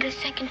gonna get a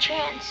second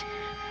chance.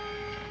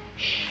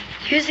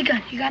 Here's the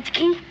gun. You got the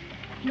key?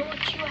 You know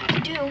what you have to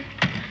do.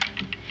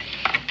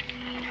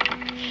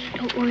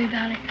 Don't worry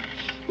about it.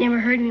 You never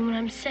heard me when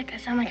I'm sick. I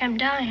sound like I'm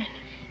dying.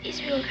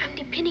 Israel, I'm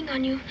depending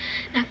on you.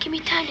 Now give me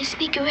time to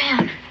sneak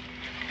around.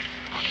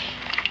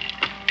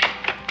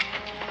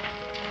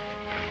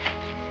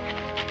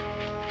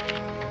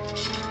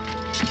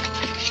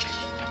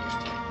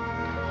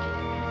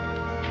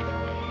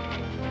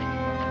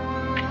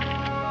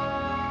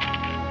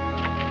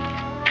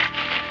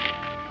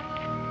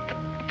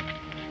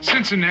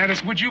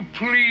 Cincinnatus, would you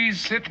please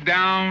sit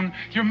down?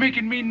 You're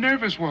making me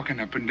nervous walking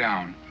up and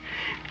down.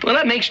 Well,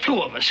 that makes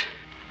two of us.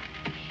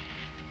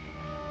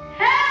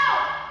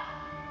 Help!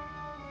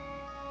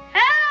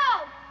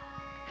 Help!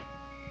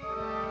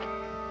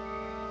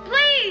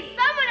 Please,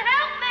 someone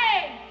help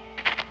me!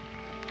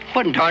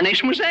 What in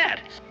tarnation was that?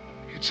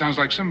 It sounds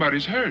like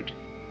somebody's hurt.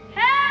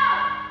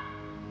 Help!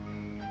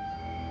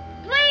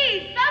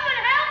 Please,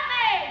 someone help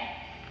me!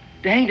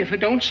 Danged if it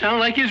don't sound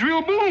like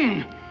Israel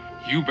Boone.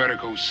 You better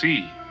go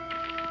see.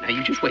 Now,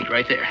 you just wait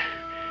right there.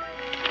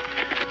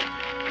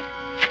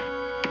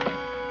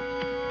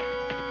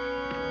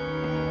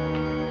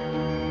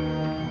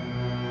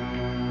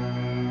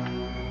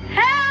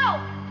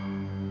 Help!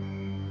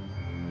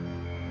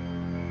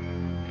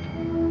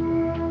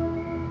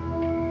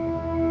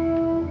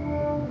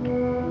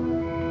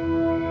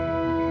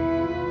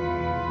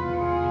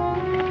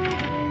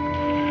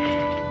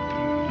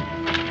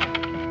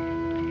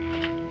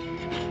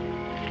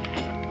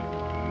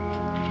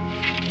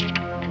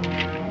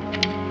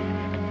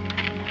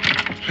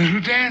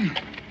 Little Dan,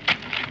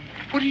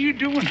 what are you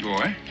doing,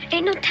 boy?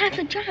 Ain't no time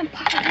for John,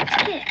 Papa.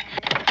 That's it.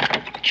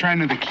 Try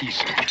another key,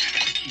 sir.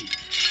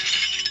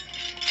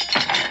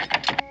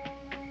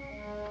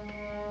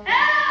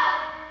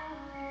 Help!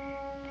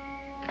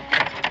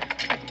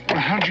 Well,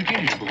 how'd you get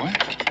here, boy?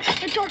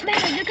 It don't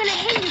matter. They're gonna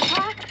hang you,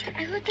 Pa.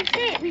 I heard them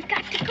say it. We've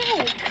got to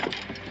go.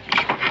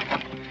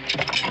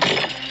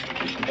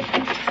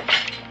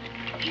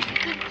 Here's the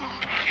gun, Pa.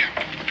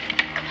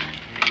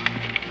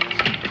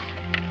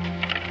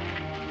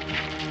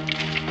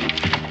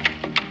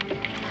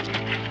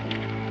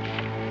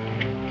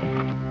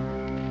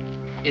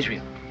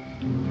 Israel.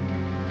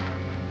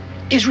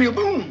 Israel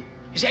Boone,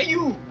 is that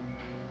you?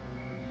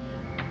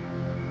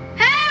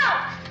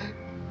 Help!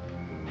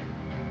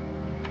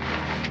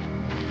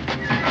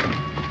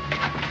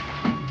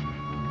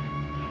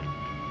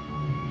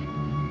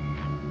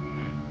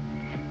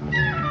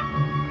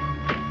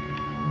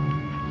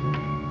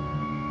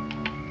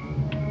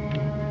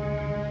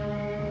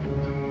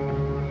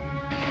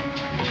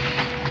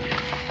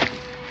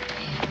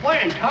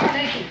 What in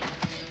tarnation?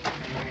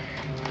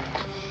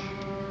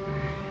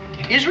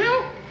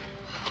 Israel?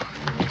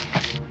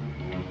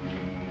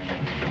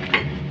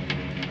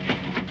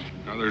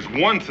 Now, there's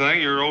one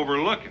thing you're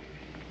overlooking.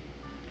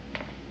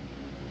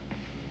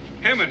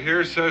 Emmett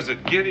here says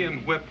that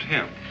Gideon whipped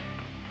him.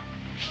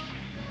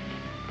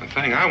 The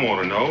thing I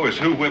want to know is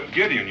who whipped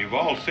Gideon. You've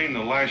all seen the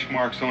lash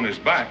marks on his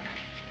back.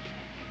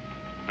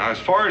 Now, as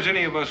far as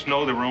any of us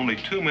know, there were only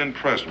two men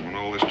present when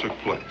all this took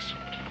place.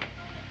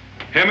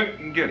 Emmett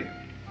and Gideon.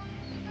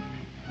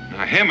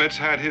 Now, Emmett's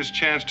had his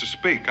chance to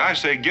speak. I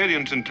say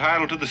Gideon's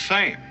entitled to the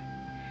same.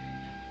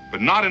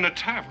 But not in a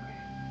tavern.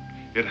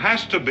 It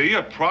has to be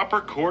a proper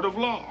court of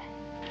law.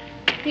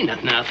 Ain't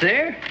nothing out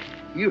there.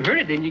 You heard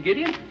it, didn't you,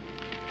 Gideon?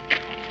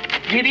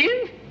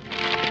 Gideon?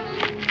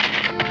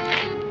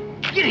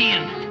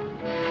 Gideon!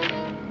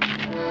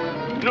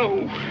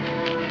 No.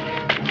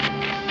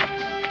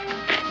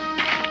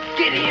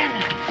 Gideon!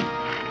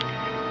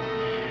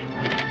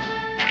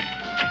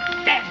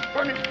 Dad,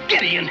 burn it,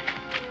 Gideon!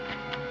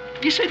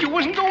 You said you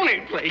wasn't going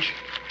anyplace.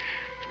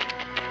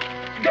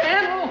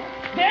 Daniel!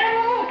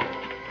 Daniel!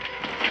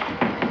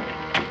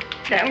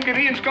 Daniel,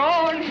 Gideon's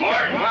gone. He's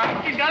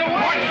got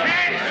away.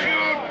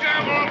 You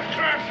devil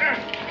crusher!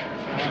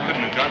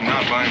 Couldn't have gotten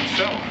out by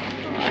himself.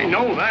 I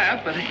know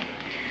that, but,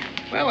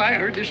 well, I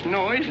heard this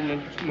noise,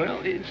 and,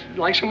 it's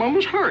like someone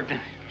was hurt. It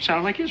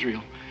sounded like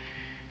Israel.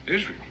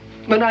 Israel?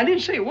 But I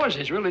didn't say it was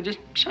Israel. It just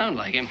sounded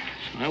like him.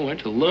 So I went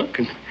to look,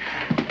 and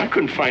I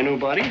couldn't find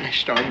nobody, and I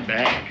started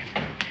back.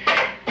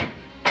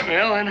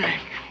 Well, and I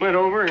went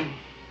over and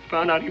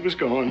found out he was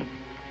gone.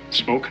 The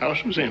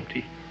smokehouse was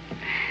empty.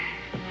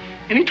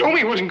 And he told me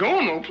he wasn't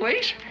going no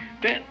place.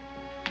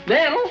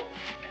 Daniel?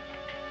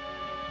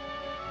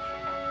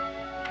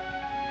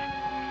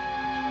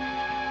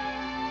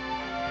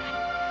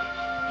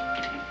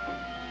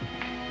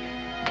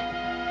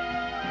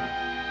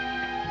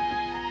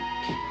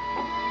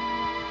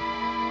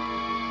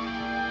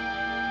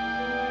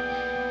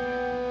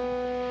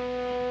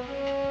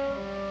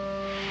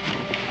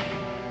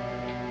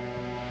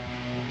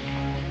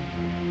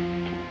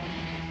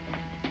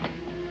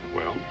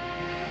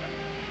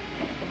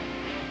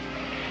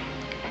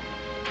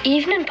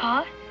 Evening,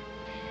 Pa.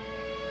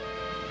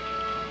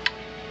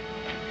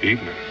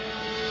 Evening.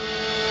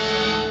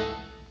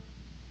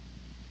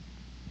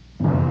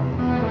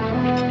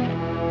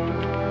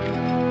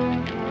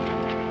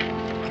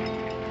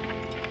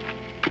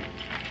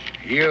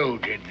 You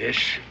did this.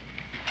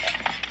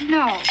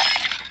 No,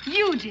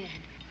 you did.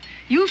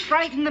 You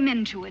frightened them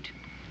into it.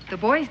 The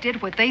boys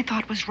did what they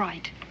thought was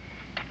right.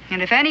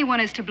 And if anyone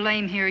is to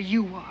blame here,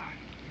 you are.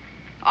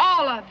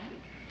 All of you.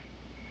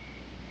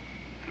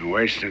 You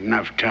wasted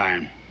enough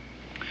time.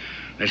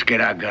 Let's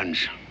get our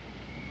guns.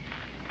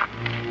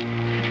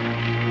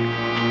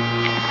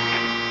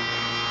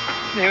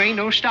 There ain't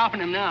no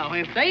stopping him now.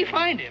 If they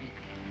find him.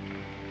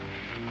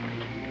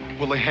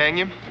 Will they hang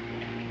him?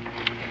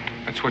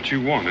 That's what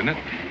you want, isn't it?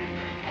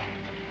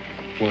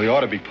 Well, he ought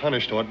to be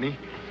punished, oughtn't he?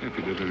 If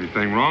he did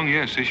anything wrong,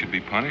 yes, he should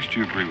be punished.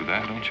 You agree with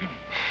that, don't you?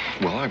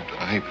 Well,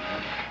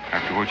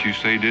 After what you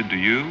say did to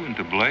you and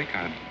to Blake,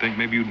 I think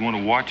maybe you'd want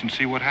to watch and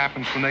see what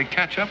happens when they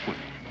catch up with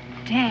him.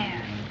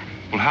 Dan.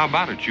 Well, how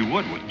about it? You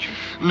would, wouldn't you?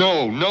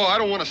 No, I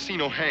don't want to see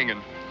no hanging.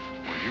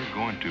 Well, you're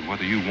going to,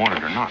 whether you want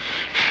it or not.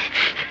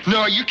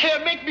 No, you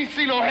can't make me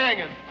see no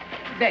hanging.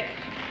 Beck,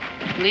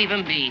 leave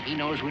him be. He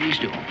knows what he's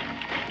doing.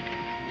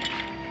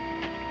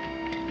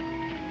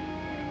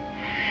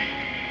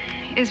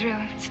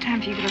 Israel, it's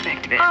time for you to go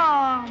back to bed.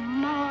 Oh,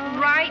 Mom.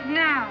 Right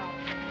now.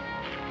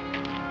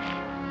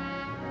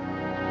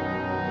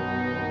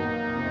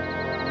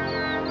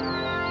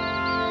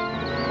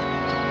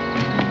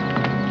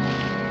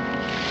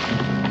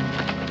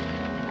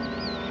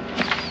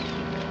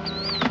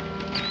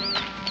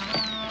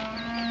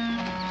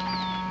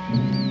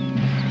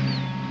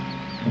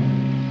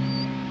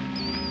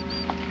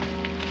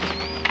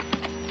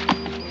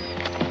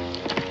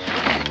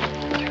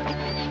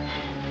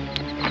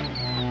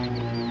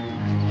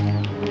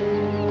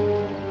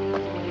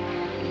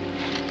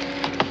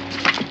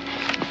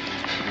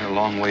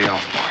 Way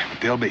off, boy.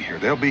 But they'll be here.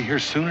 They'll be here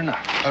soon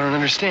enough. I don't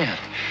understand.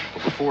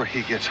 But before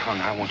he gets hung,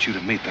 I want you to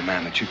meet the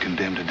man that you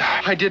condemned to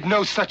die. I did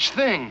no such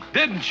thing.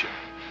 Didn't you?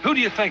 Who do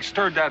you think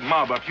stirred that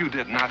mob up? You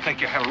didn't. I think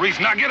you had a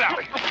reason. Now get out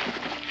of here.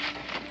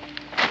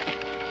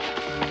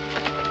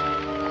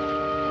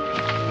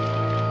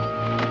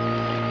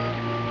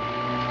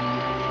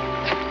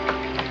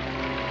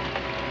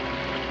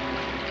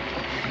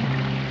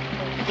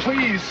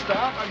 Please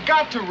stop. I've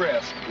got to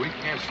rest. We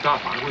can't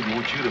stop. I wouldn't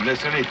want you to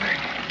miss anything.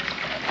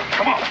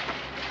 Come on.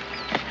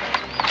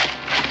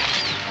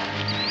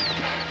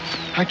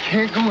 I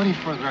can't go any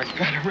further. I've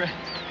got to rest.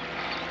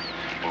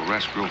 Well,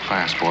 rest real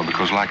fast, boy,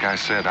 because like I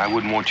said, I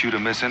wouldn't want you to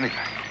miss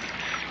anything.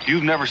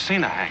 You've never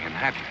seen a hanging,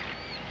 have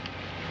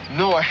you?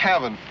 No, I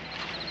haven't.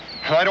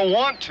 And I don't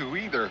want to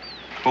either.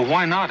 But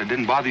why not? It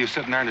didn't bother you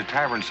sitting there in the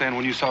tavern saying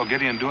when you saw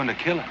Gideon doing the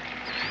killing.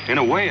 In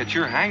a way, it's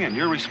your hanging.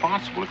 You're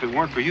responsible. If it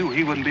weren't for you,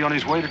 he wouldn't be on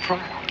his way to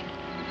trial.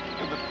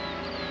 Yeah,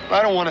 but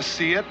I don't want to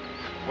see it.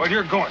 Well,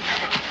 you're going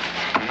to.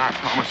 And I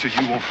promise you,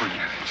 you won't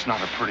forget. It's not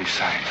a pretty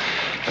sight,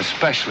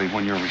 especially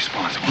when you're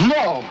responsible.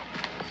 No!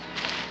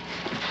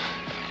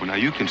 Well, now,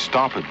 you can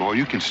stop it, boy.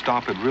 You can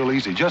stop it real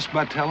easy just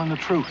by telling the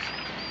truth.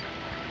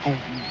 Oh,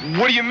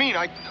 what do you mean?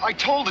 I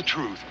told the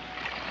truth.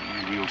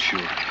 Are you real sure?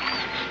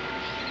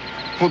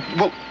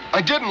 Well,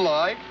 I didn't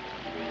lie.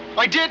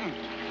 I didn't.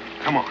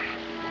 Come on.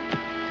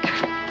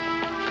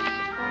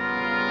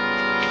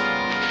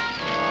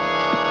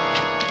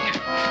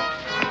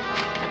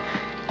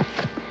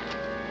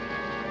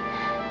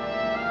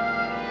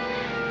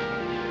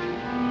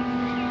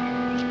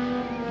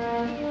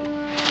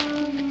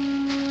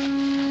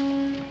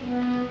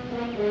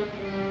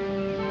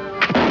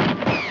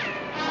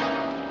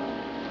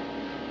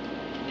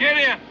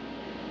 Gideon!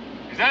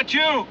 Is that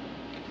you?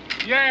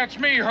 Yeah, it's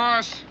me,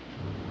 Hoss.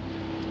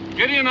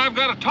 Gideon, I've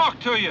got to talk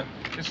to you.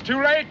 It's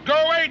too late. Go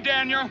away,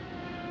 Daniel.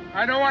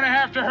 I don't want to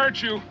have to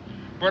hurt you,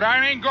 but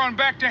I ain't going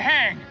back to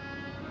hang.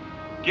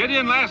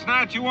 Gideon, last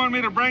night you wanted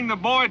me to bring the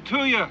boy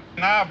to you.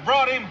 And I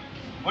brought him.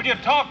 Would you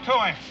talk to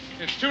him?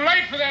 It's too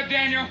late for that,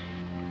 Daniel.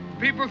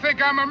 People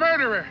think I'm a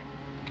murderer,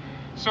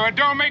 so it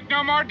don't make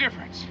no more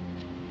difference.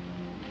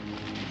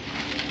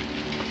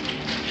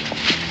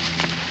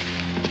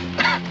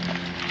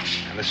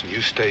 Now listen,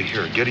 you stay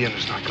here. Gideon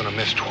is not going to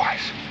miss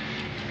twice.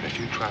 And if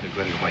you try to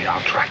get away,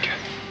 I'll track you.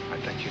 I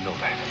think you know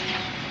that.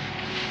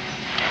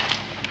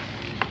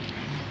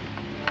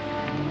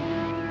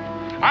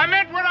 I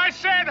meant what I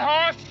said,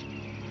 Hoss.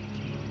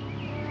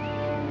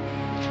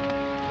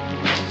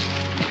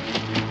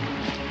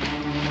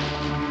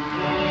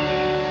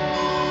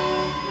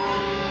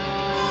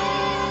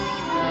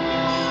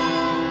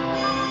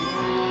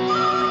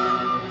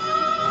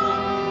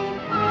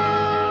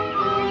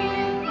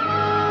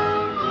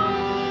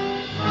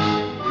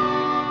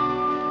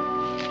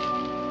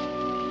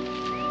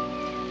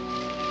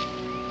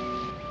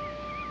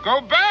 Go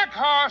back,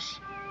 Hoss.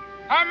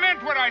 I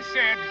meant what I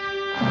said.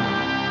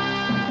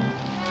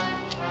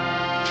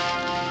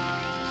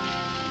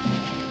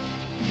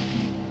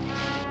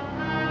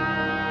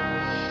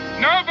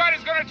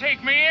 Nobody's gonna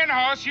take me in,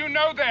 Hoss. You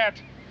know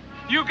that.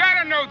 You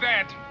gotta know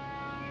that.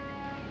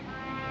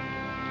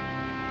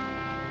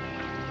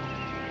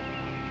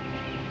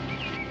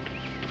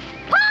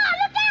 Pa,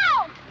 look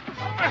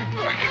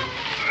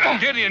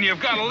out! Gideon,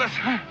 you've got to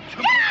listen. Get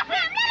off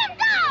him! Let him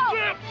go!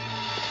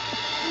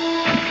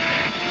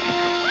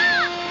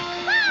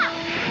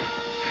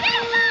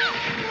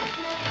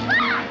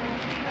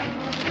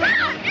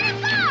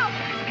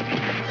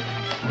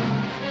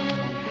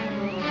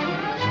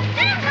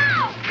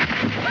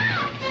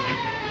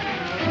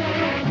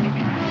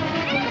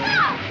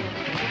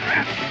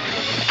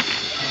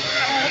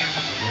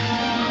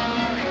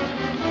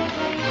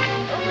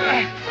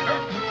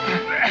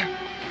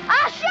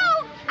 I'll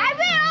shoot! I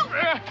will!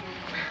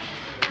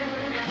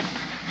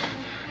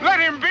 Let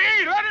him be!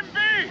 Let him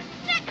be!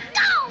 Let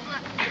go!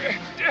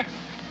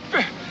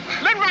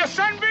 Let my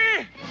son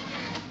be!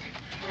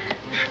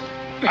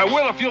 I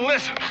will if you'll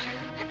listen.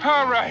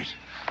 All right.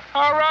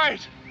 All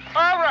right.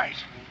 All right.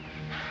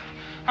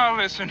 I'll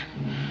listen.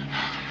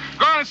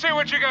 Go on and say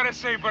what you gotta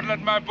say, but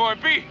let my boy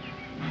be.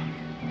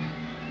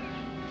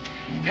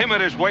 Him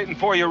is waiting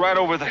for you right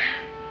over there.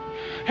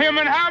 Him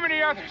and how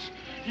many others?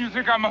 You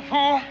think I'm a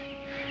fool?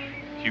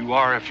 You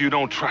are if you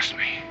don't trust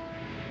me.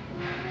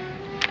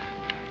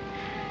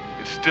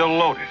 It's still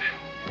loaded.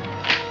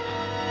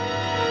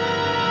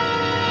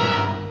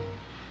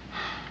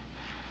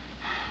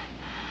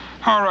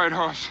 All right,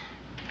 Hoss.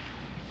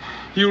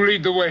 You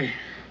lead the way.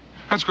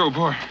 Let's go,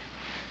 boy.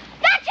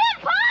 That's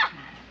him, Pa!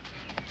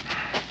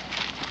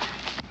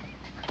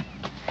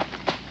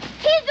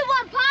 He's the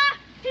one, Pa!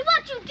 He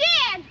wants you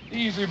dead!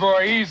 Easy,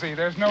 boy, easy.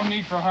 There's no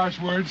need for harsh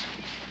words.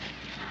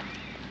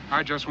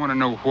 I just want to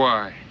know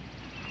why.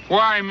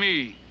 Why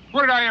me?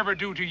 What did I ever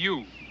do to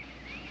you?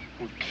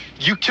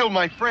 You killed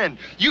my friend.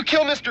 You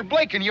killed Mr.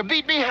 Blake, and you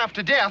beat me half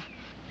to death.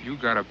 You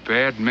got a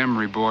bad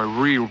memory, boy,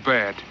 real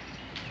bad.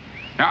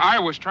 Now, I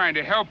was trying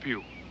to help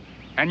you.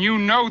 And you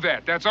know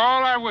that. That's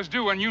all I was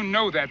doing. You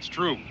know that's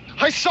true.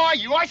 I saw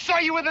you. I saw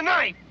you with a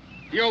knife.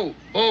 You,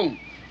 Boone,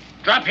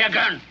 drop your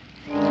gun.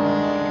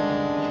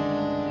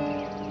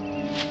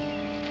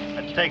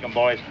 Let's take him,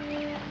 boys.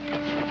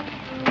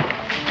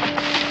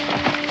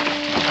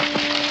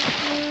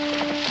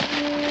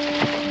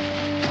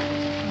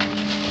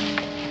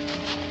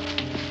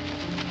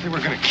 They were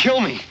gonna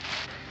kill me.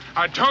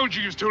 I told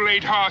you it was too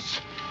late, Hoss.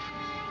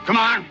 Come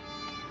on.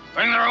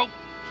 Bring the rope.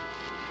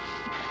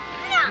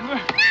 No!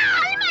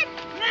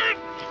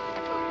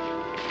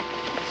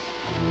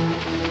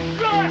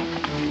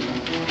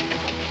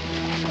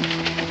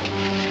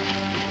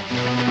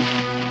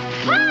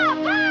 No!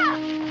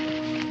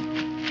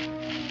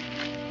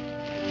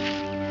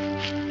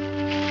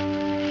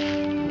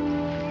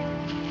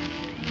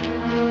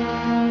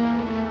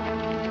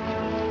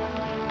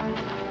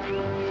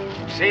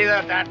 See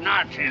that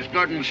notch is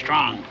good and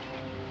strong.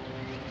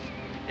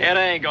 It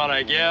ain't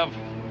gonna give.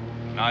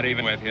 Not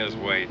even with his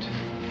weight.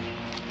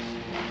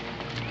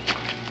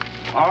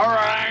 All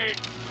right.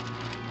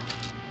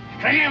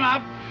 String him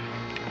up.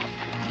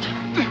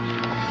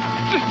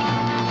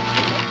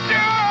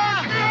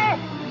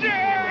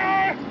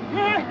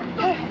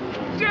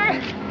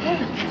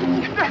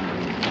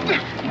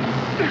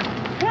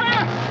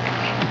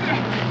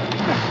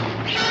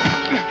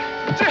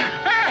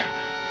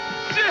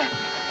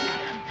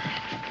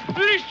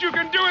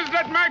 is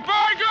let my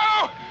boy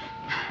go!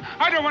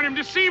 I don't want him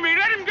to see me.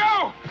 Let him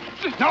go!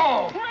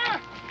 No!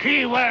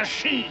 He will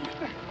see.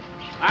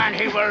 And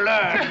he will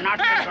learn not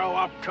to grow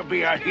up to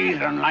be a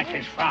heathen like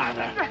his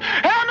father.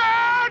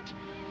 Hammett!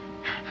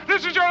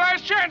 This is your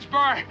last chance,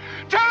 boy.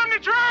 Tell him the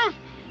truth!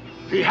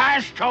 He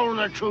has told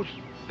the truth.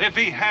 If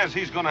he has,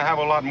 he's going to have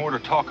a lot more to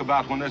talk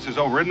about when this is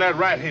over. Isn't that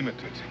right,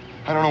 Hematite?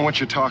 I don't know what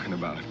you're talking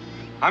about.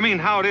 I mean,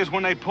 how it is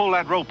when they pull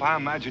that rope. I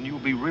imagine you'll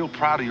be real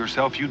proud of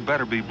yourself. You'd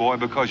better be, boy,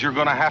 because you're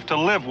going to have to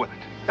live with it.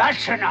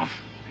 That's enough.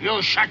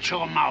 You shut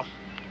your mouth.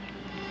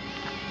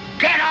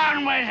 Get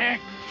on with it.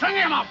 String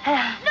him up. No,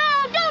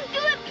 don't do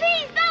it.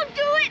 Please, don't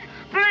do it.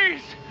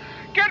 Please,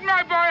 get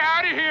my boy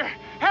out of here.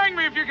 Hang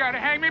me if you gotta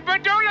hang me,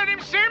 but don't let him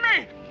see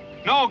me.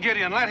 No,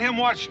 Gideon, let him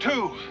watch,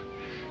 too.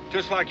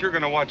 Just like you're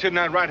going to watch. Isn't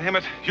that right,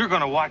 Hemet? You're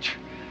going to watch.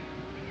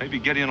 Maybe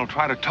Gideon will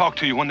try to talk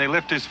to you when they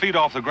lift his feet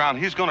off the ground.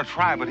 He's going to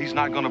try, but he's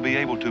not going to be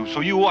able to. So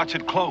you watch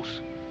it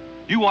close.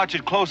 You watch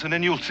it close, and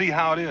then you'll see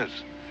how it is.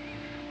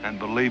 And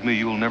believe me,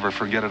 you'll never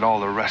forget it all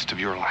the rest of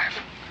your life.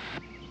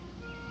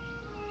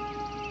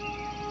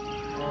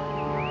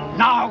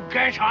 Now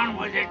get on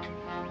with it.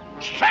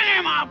 String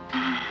him up.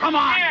 Come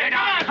on, get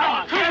on. Come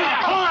on.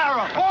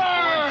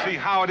 Pour. See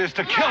how it is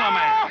to kill a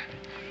man.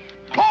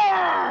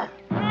 Pour.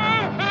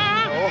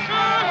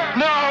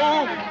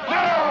 No!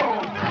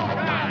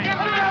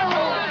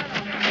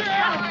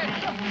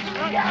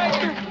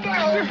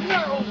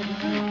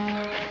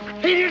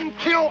 He didn't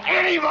kill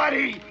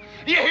anybody.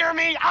 You hear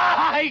me?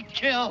 I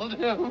killed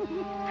him.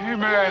 Hey,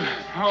 man.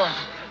 Oh.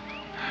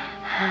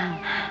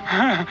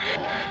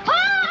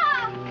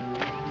 Pa!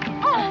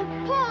 Oh,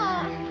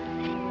 Pa!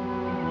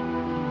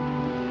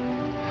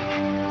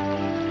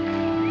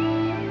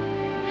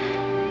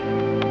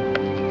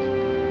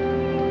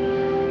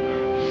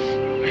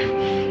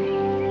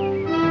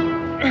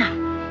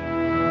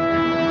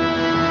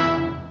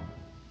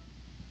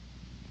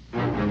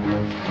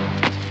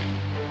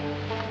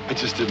 I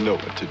just didn't know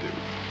what to do.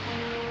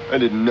 I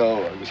didn't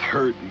know. I was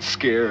hurt and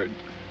scared.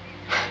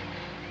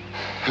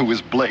 It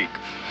was Blake.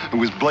 It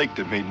was Blake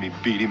that made me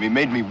beat him. He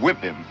made me whip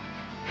him.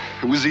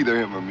 It was either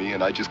him or me,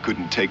 and I just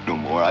couldn't take no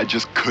more. I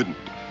just couldn't.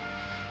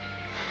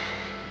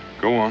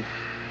 Go on.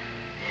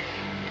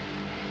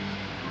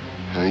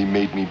 And he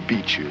made me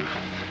beat you.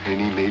 And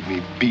he made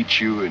me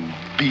beat you and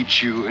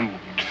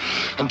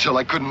until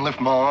I couldn't lift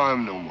my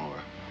arm no more.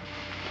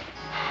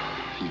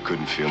 You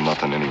couldn't feel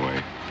nothing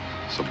anyway.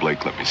 So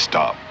Blake let me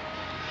stop.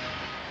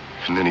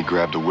 And then he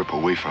grabbed the whip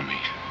away from me.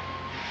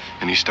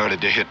 And he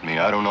started to hit me.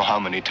 I don't know how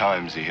many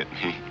times he hit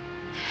me.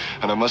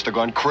 And I must have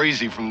gone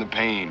crazy from the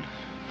pain.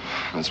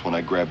 That's when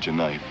I grabbed your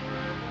knife.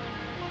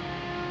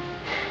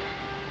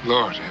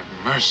 Lord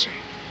have mercy.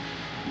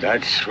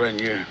 That's when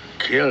you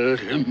killed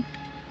him.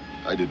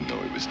 I didn't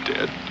know he was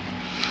dead.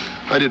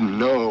 I didn't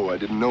know. I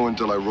didn't know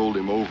until I rolled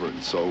him over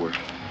and saw where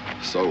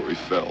he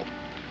fell.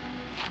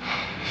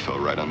 He fell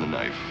right on the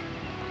knife.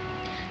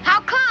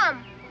 How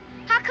come?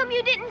 How come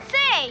you didn't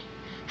say?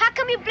 How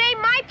come you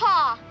blamed my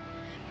pa?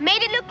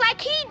 Made it look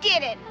like he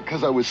did it.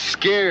 Because I was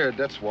scared,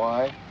 that's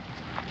why.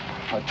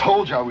 I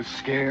told you I was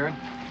scared.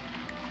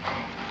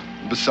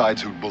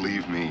 Besides, who'd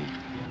believe me?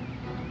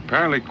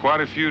 Apparently quite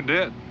a few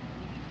did.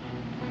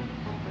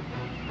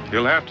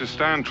 You'll have to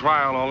stand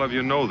trial, all of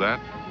you know that.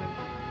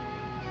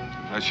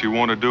 Unless you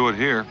want to do it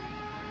here.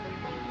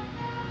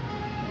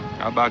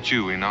 How about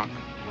you, Enoch?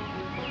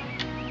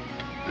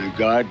 May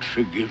God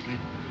forgive me.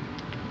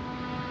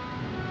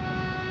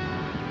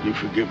 You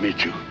forgive me,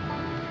 too.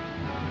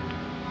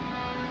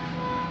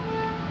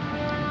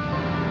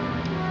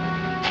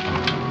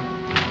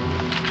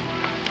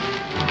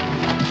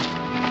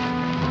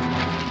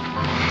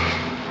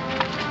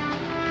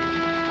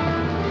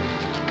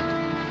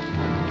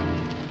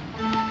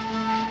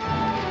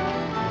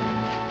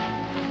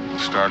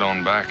 Start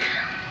on back.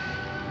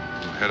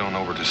 We'll head on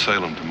over to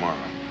Salem tomorrow.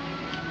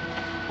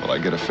 Will I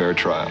get a fair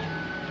trial?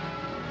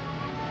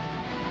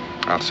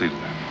 I'll see to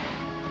that.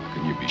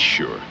 Can you be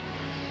sure?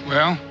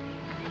 Well,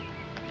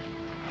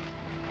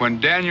 when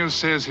Daniel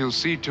says he'll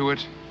see to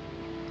it,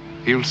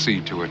 he'll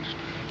see to it.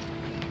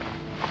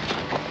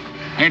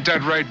 Ain't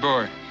that right,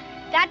 boy?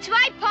 That's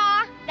right,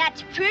 Pa.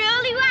 That's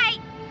purely right.